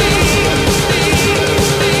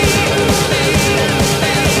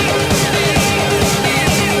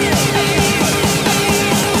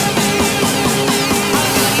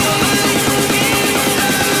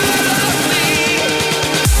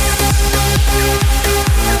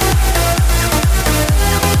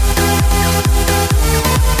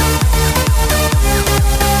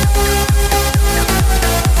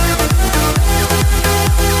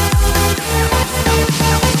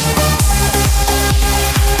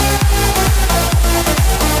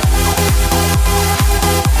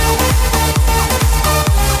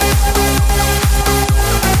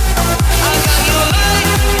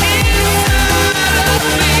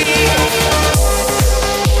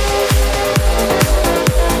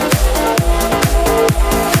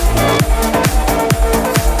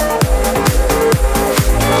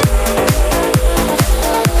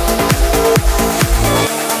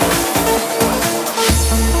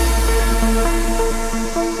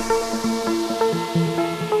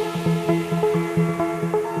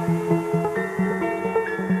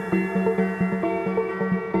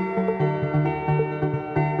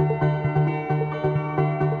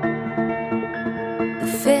 The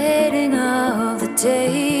fading of the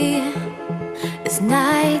day as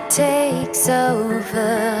night takes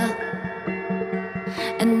over,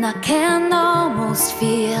 and I can almost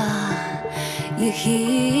feel you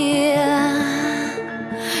here.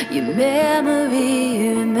 Your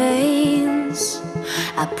memory remains.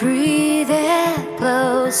 I breathe it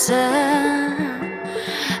closer.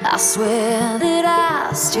 I swear that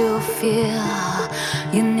I still feel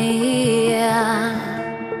you near.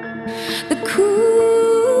 The cooling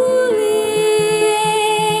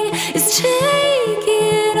is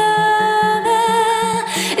taking over.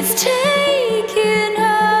 It's taking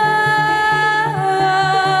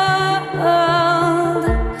hold.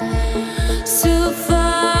 So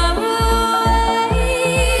far away,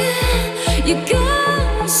 you're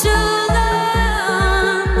gone so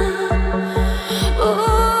long.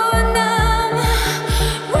 Oh, and I'm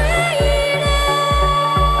waiting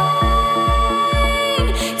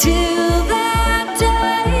till that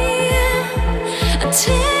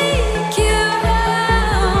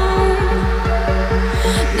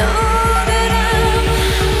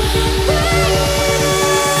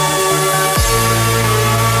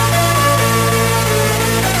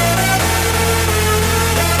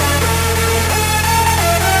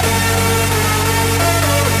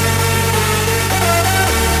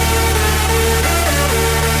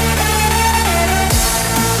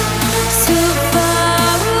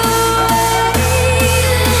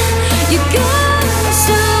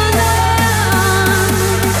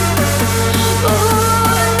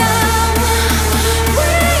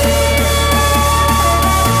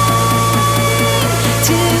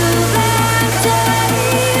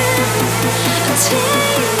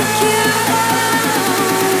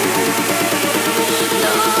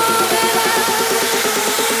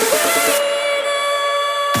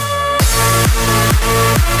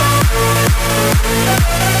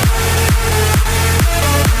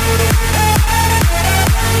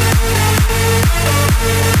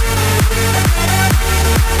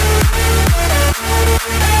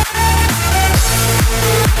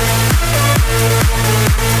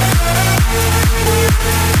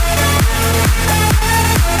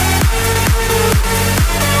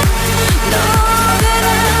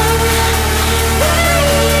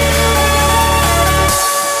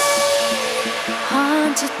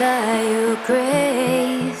by your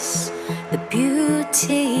grace, the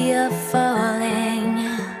beauty of falling,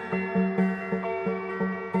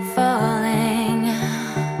 falling.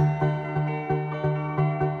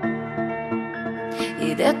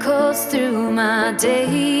 It echoes through my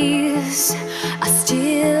days. I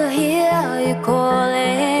still hear you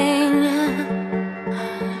calling.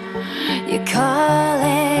 You're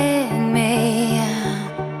calling me.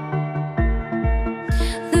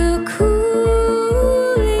 The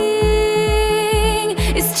cooling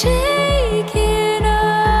is taking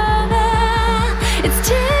over. It's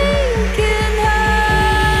taking over.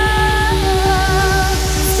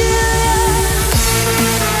 Still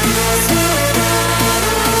so far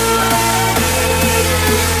away.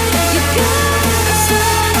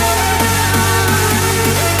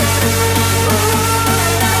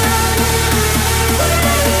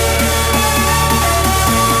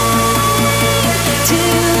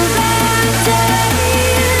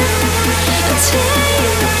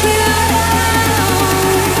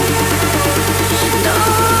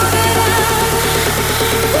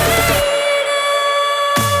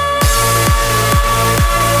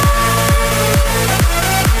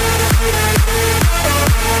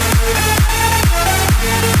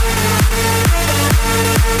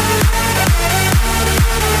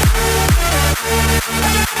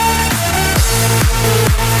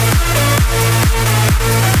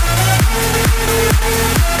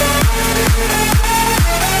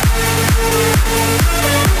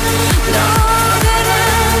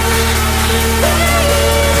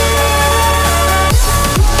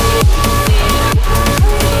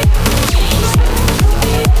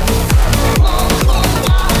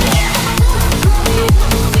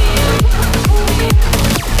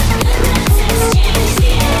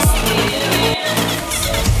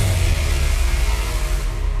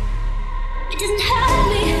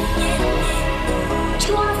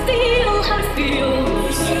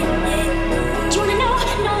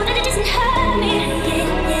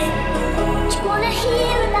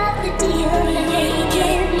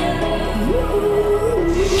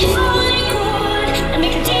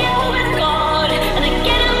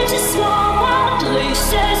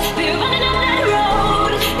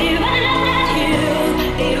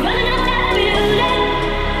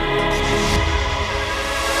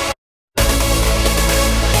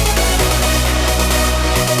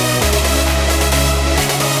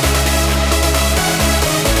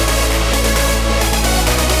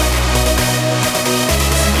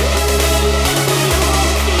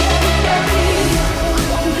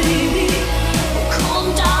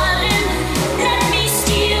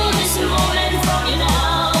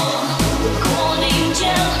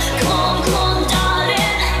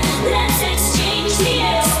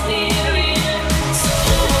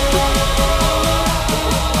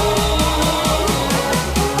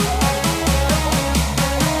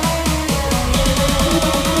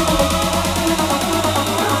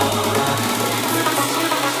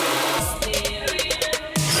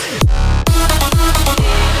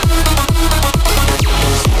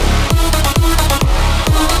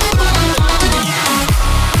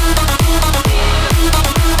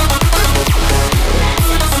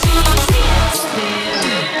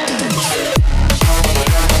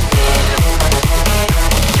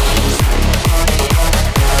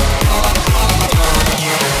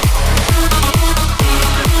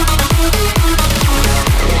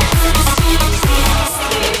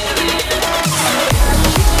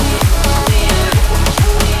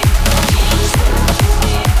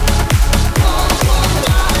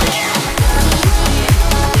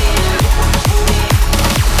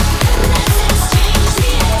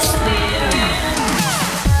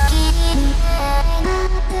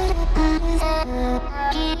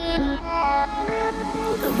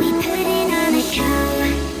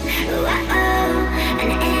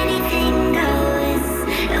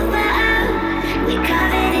 You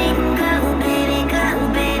got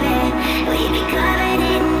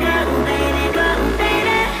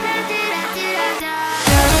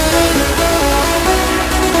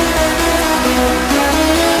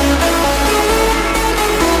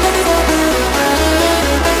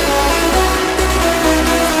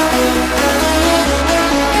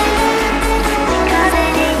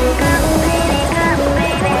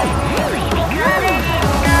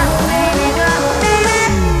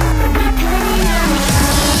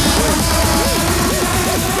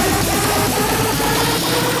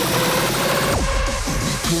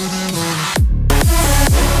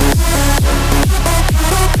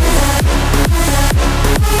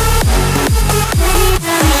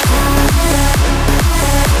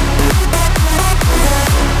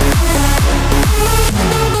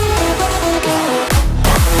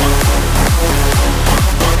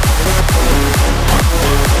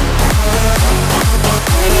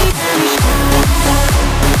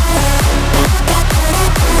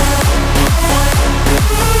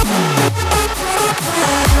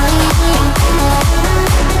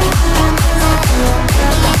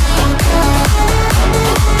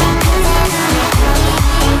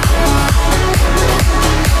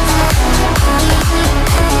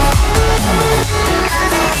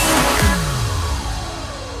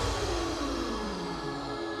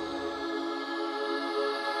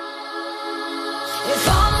If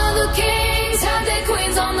all of the kings had their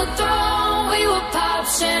queens on the throne, we would pop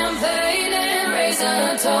champagne and raise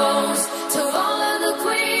a toast to all of the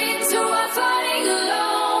queens who are fighting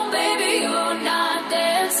alone. Baby, you're not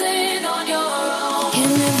dancing on your own.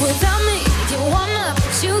 Can't live without me. You wanna,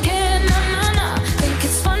 but you can't. Nah, nah, nah. Think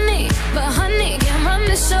it's funny, but honey, can't run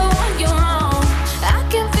the show on your own. I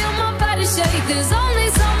can feel my body shake. There's only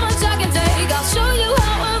so much I can take. I'll show you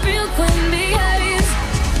how a real queen behaves.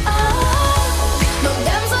 Oh, no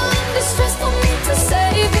damsel in distress, don't need to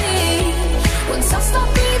save me. Once I stop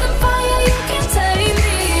breathing fire, you can't take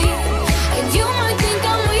me. And you might think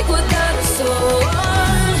I'm weak without a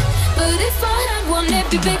sword, but if I had one, it'd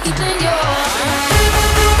be bigger than yours.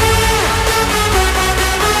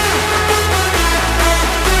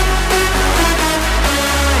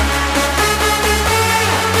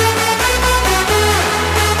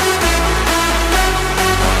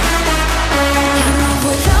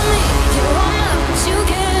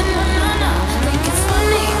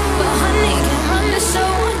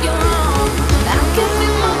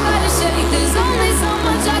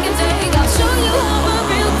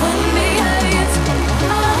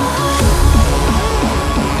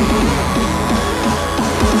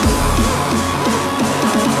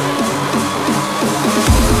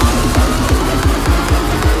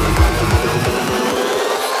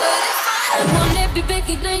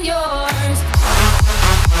 Bigger than yours.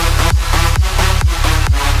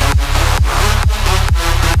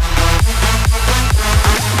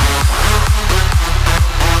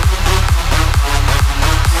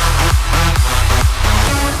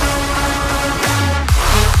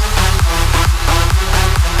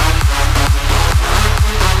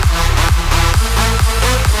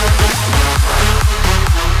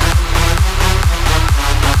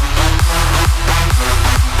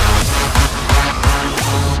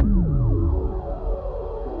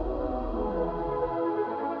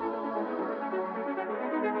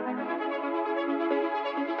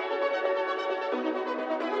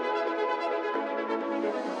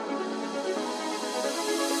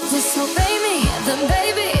 Disobey me, then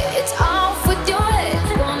baby, it's off with your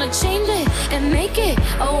head. Wanna change it and make it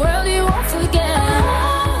a world you won't forget.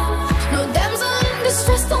 No damsel in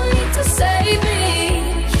distress, don't need to save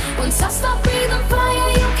me. Once I stop breathing fire,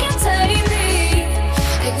 you can't take me.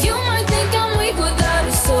 And you might think I'm weak without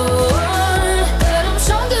a sword, but I'm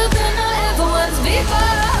stronger than I ever was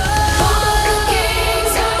before. All of the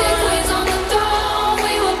kings had their queens on the throne.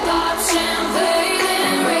 We would pop champagne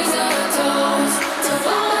and raise a toast to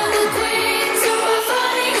all of the queens who are fighting.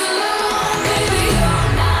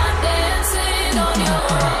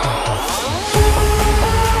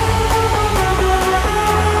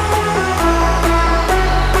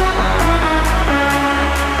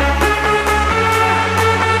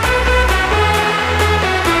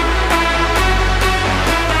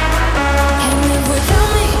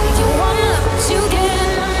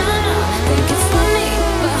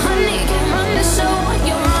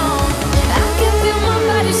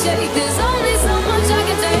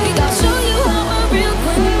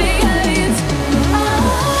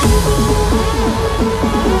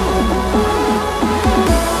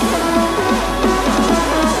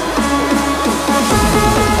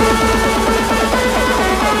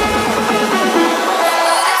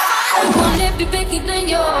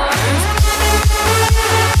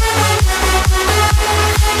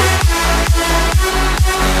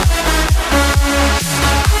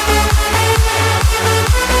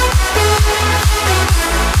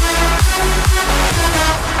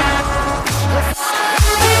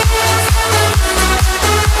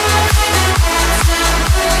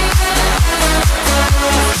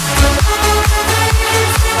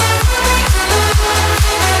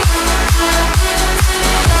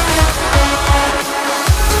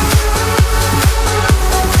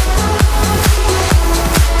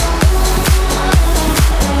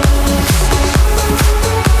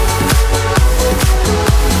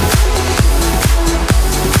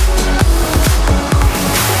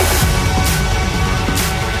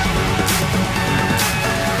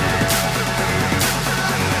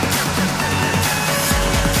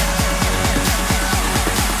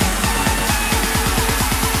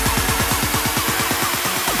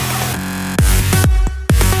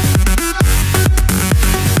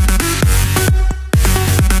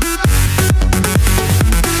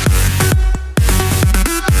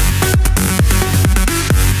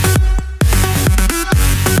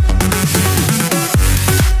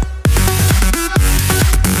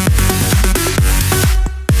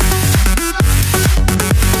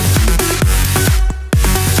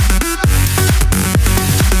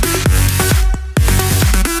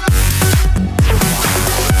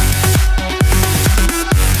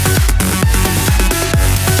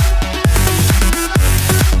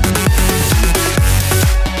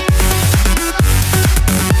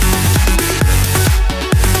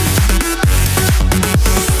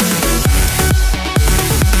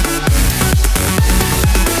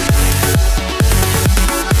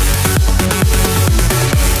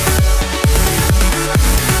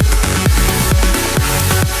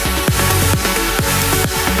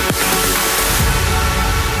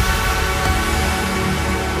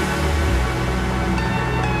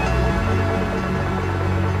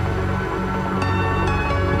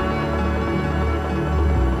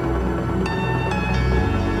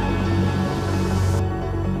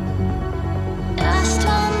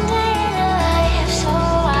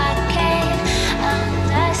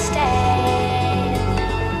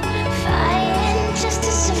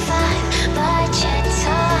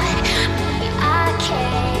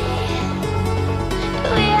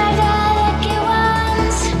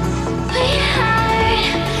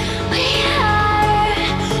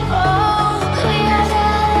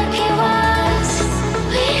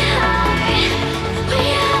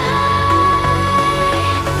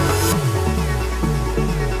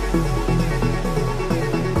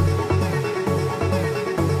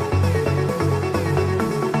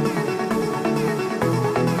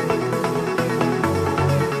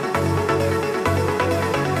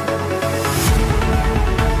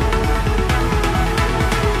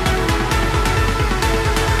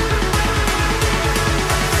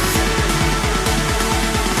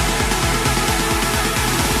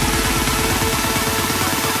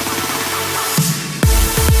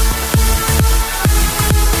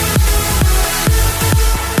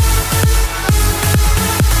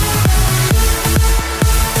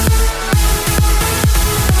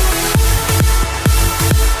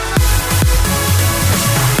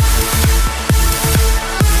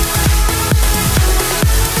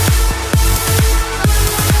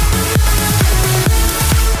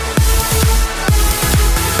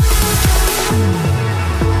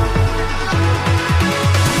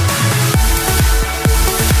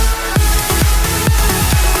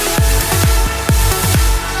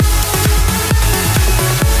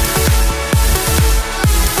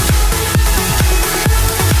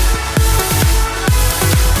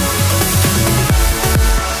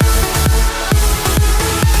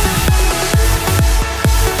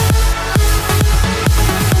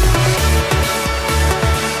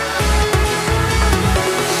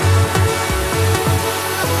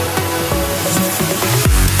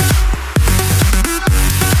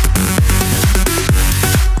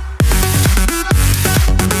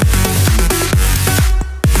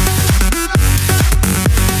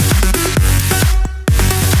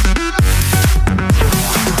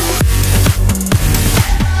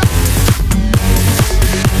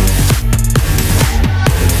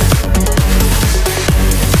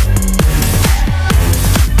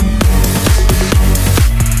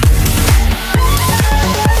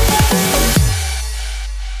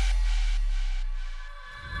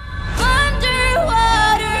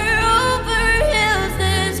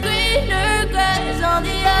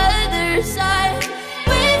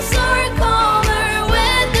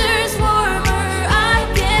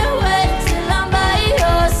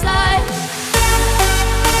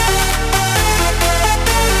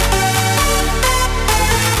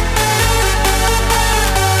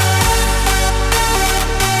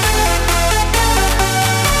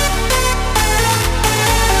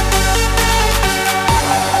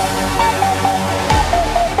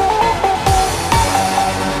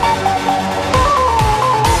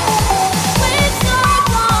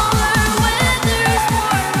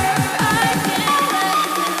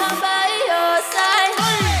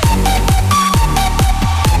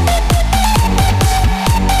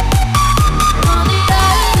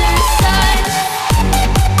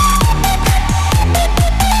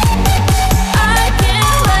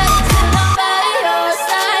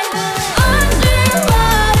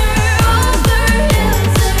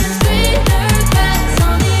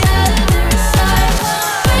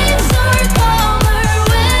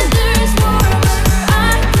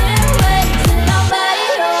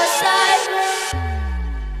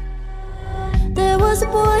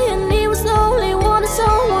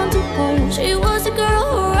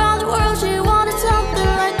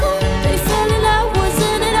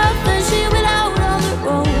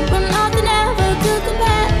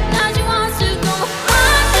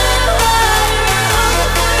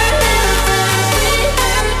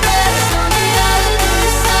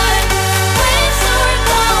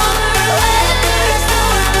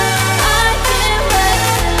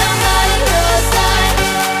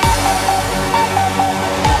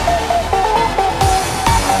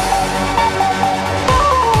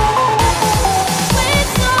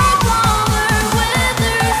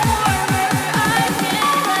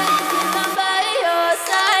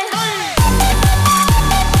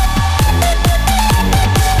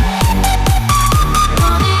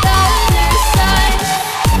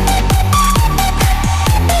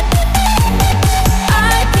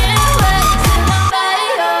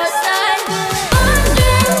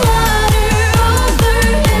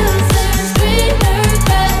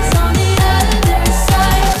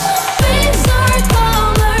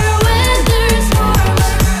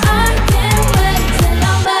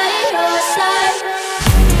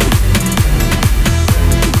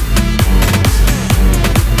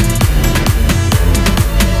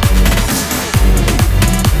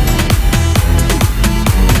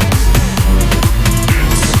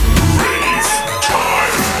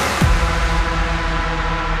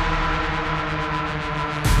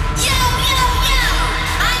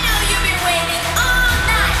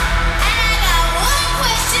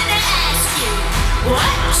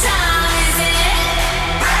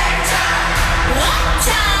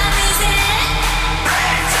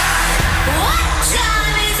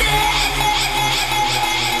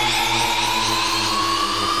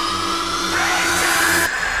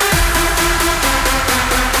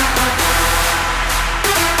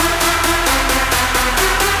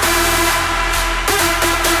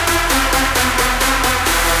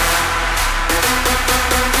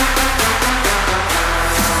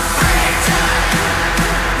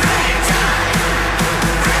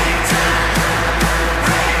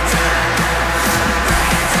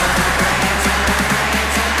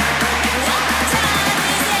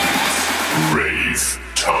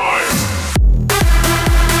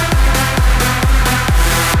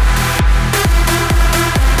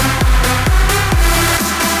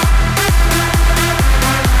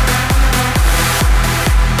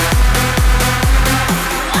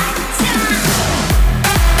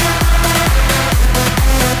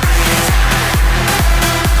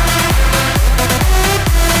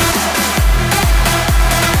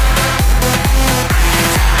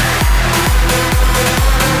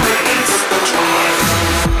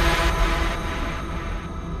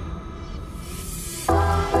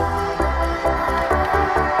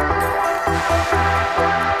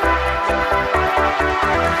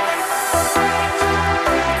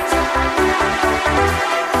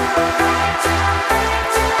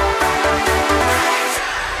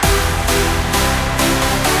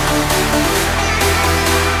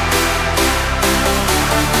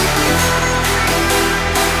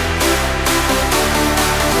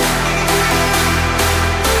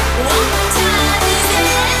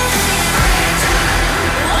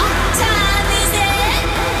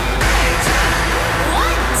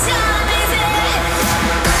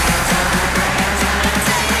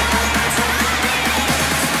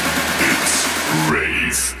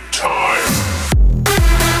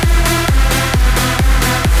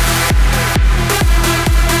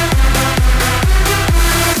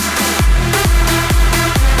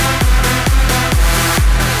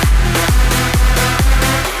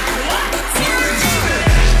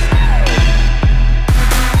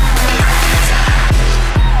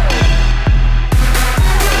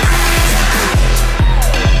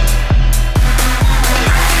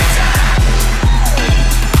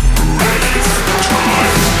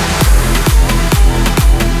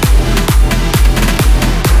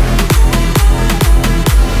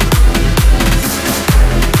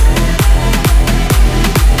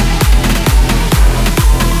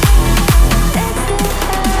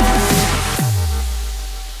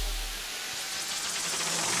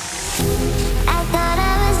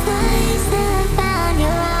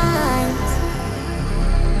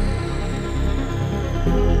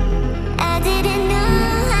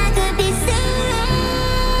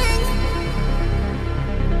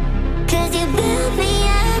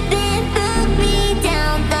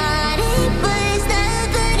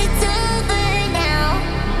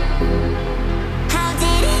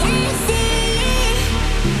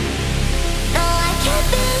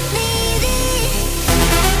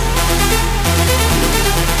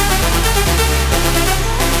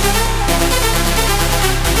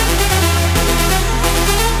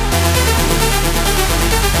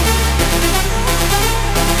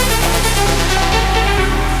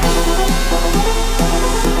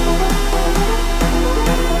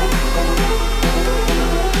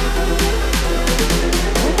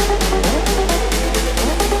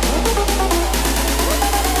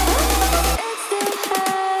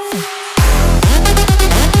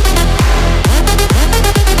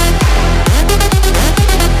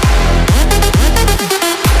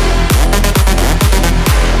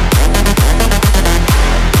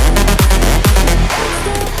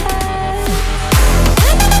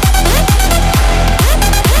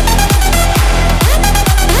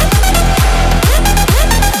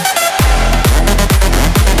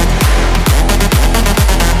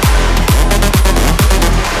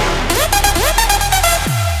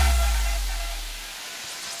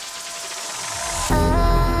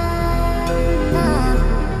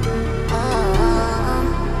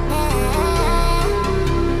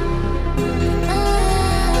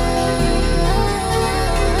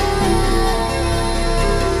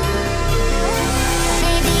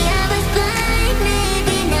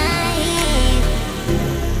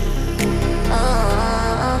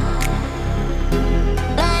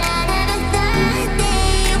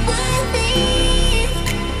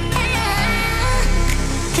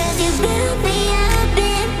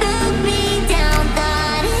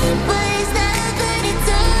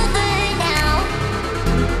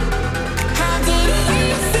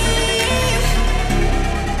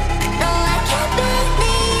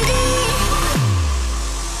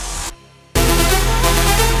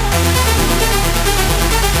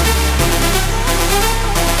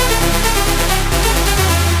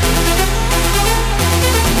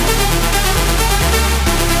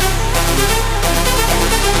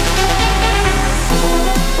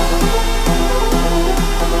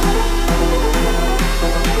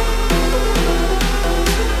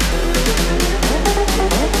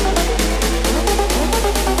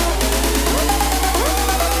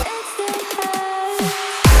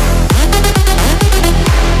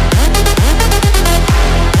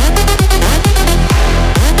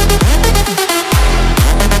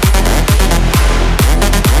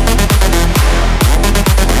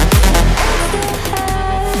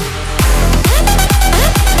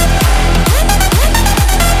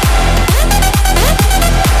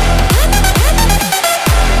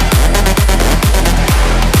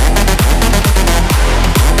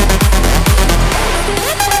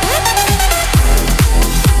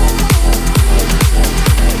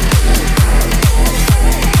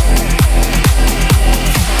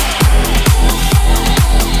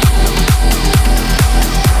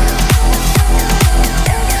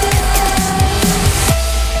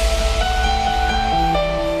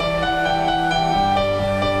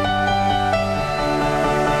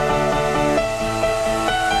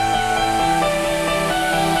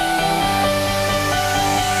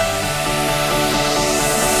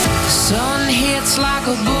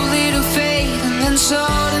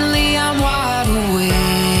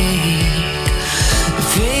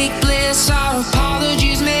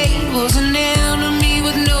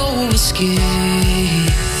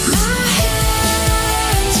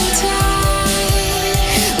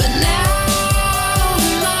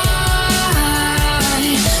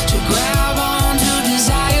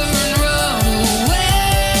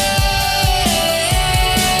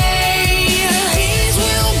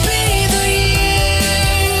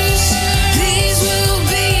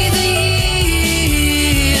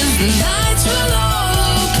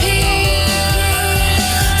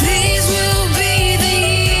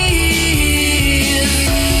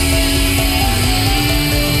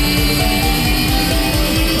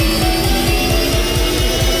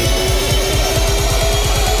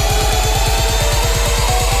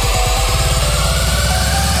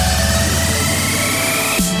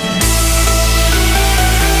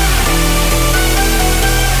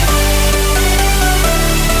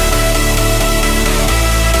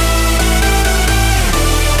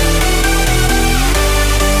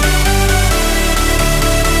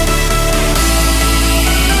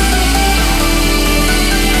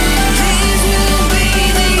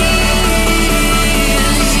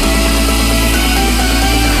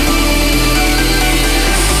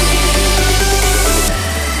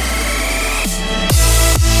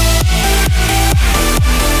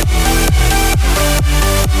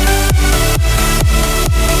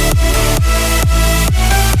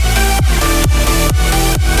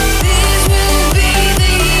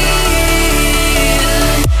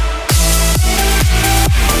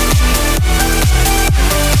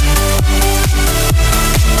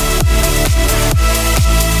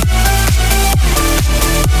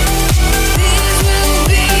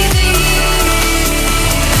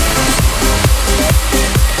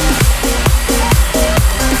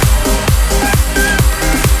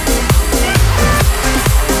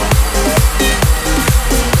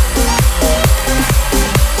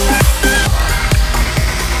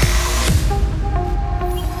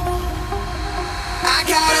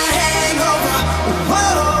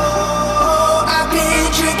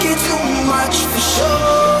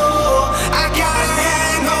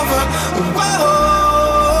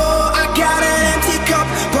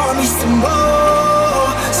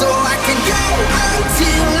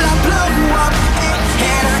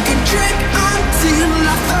 until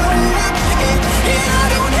I throw up, and I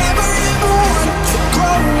don't ever want to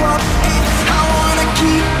grow up, I wanna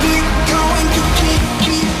keep it going, keep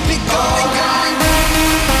it going, going.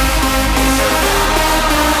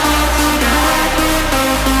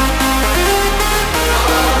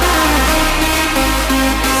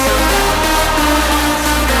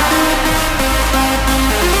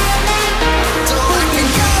 So I can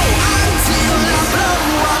go until I blow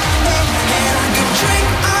up, and I can drink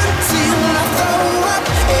until I throw up,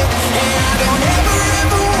 and I don't ever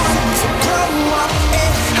want to grow up,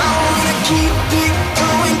 I wanna keep it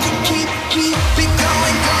going, keep it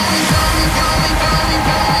going, going, going, going, going, going,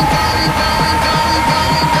 going, going, going,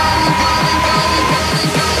 going, going, going,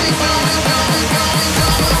 going, going, going,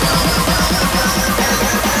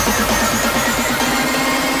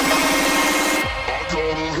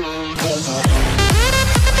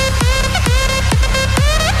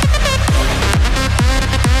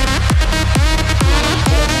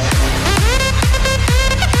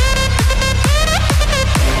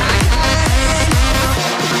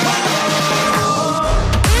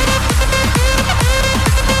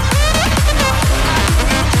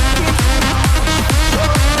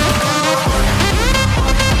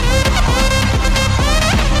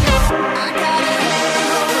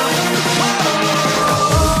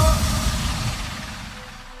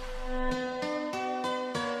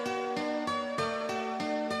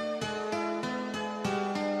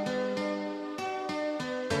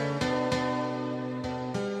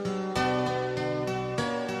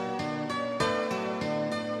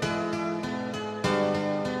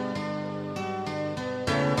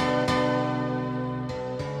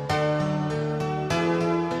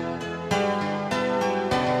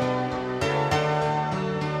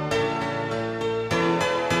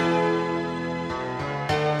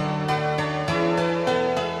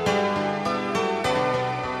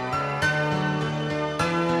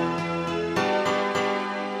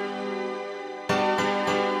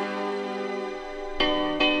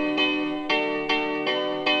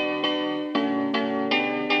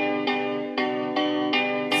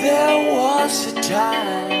 There was a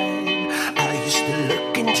time I used to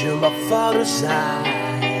look into my father's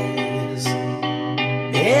eyes.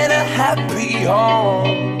 In a happy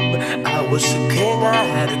home, I was a king, I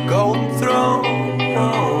had a golden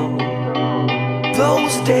throne.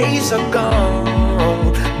 Those days are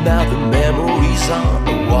gone, now the memories on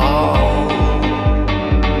the wall.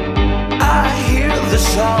 I hear the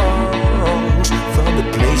songs from the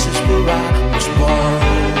places where I was born.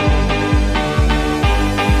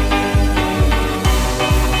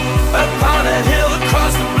 Upon a hill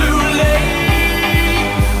across the blue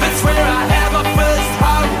lake, that's where I had my first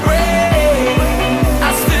heartbreak. I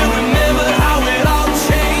still remember how it all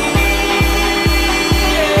changed.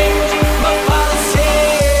 My father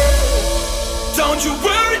said, don't you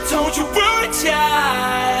worry,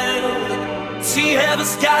 child. See,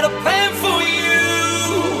 heaven's got a plan for you.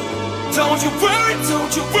 Don't you worry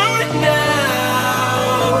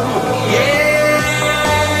now. Yeah.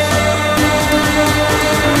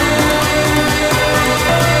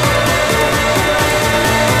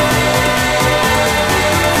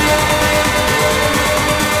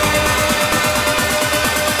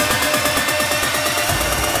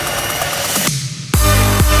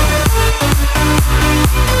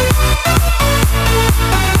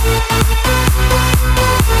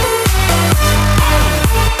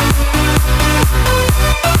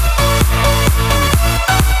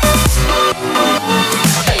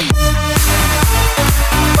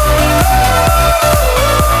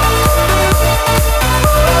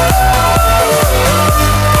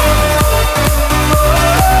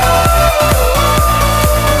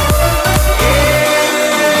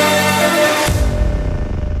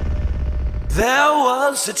 There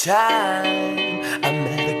was a time I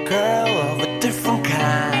met a girl of a different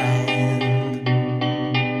kind.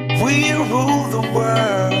 We ruled the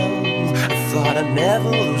world. I thought I'd never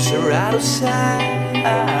lose her out of sight.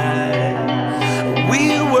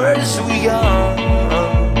 We were so young.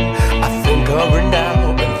 I think of her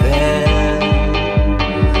now and then.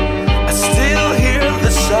 I still hear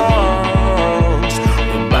the songs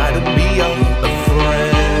reminding me of a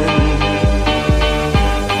friend.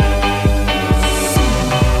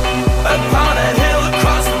 Upon a hill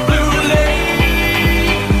across the blue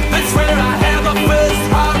lake, that's where I had my first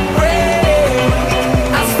heartbreak.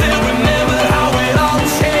 I still remember how it all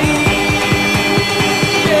changed.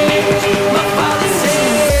 My father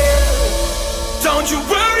said, don't you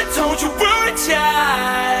worry,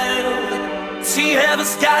 child. See,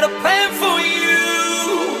 heaven's got a plan for you.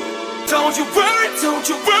 Don't you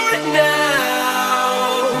worry now.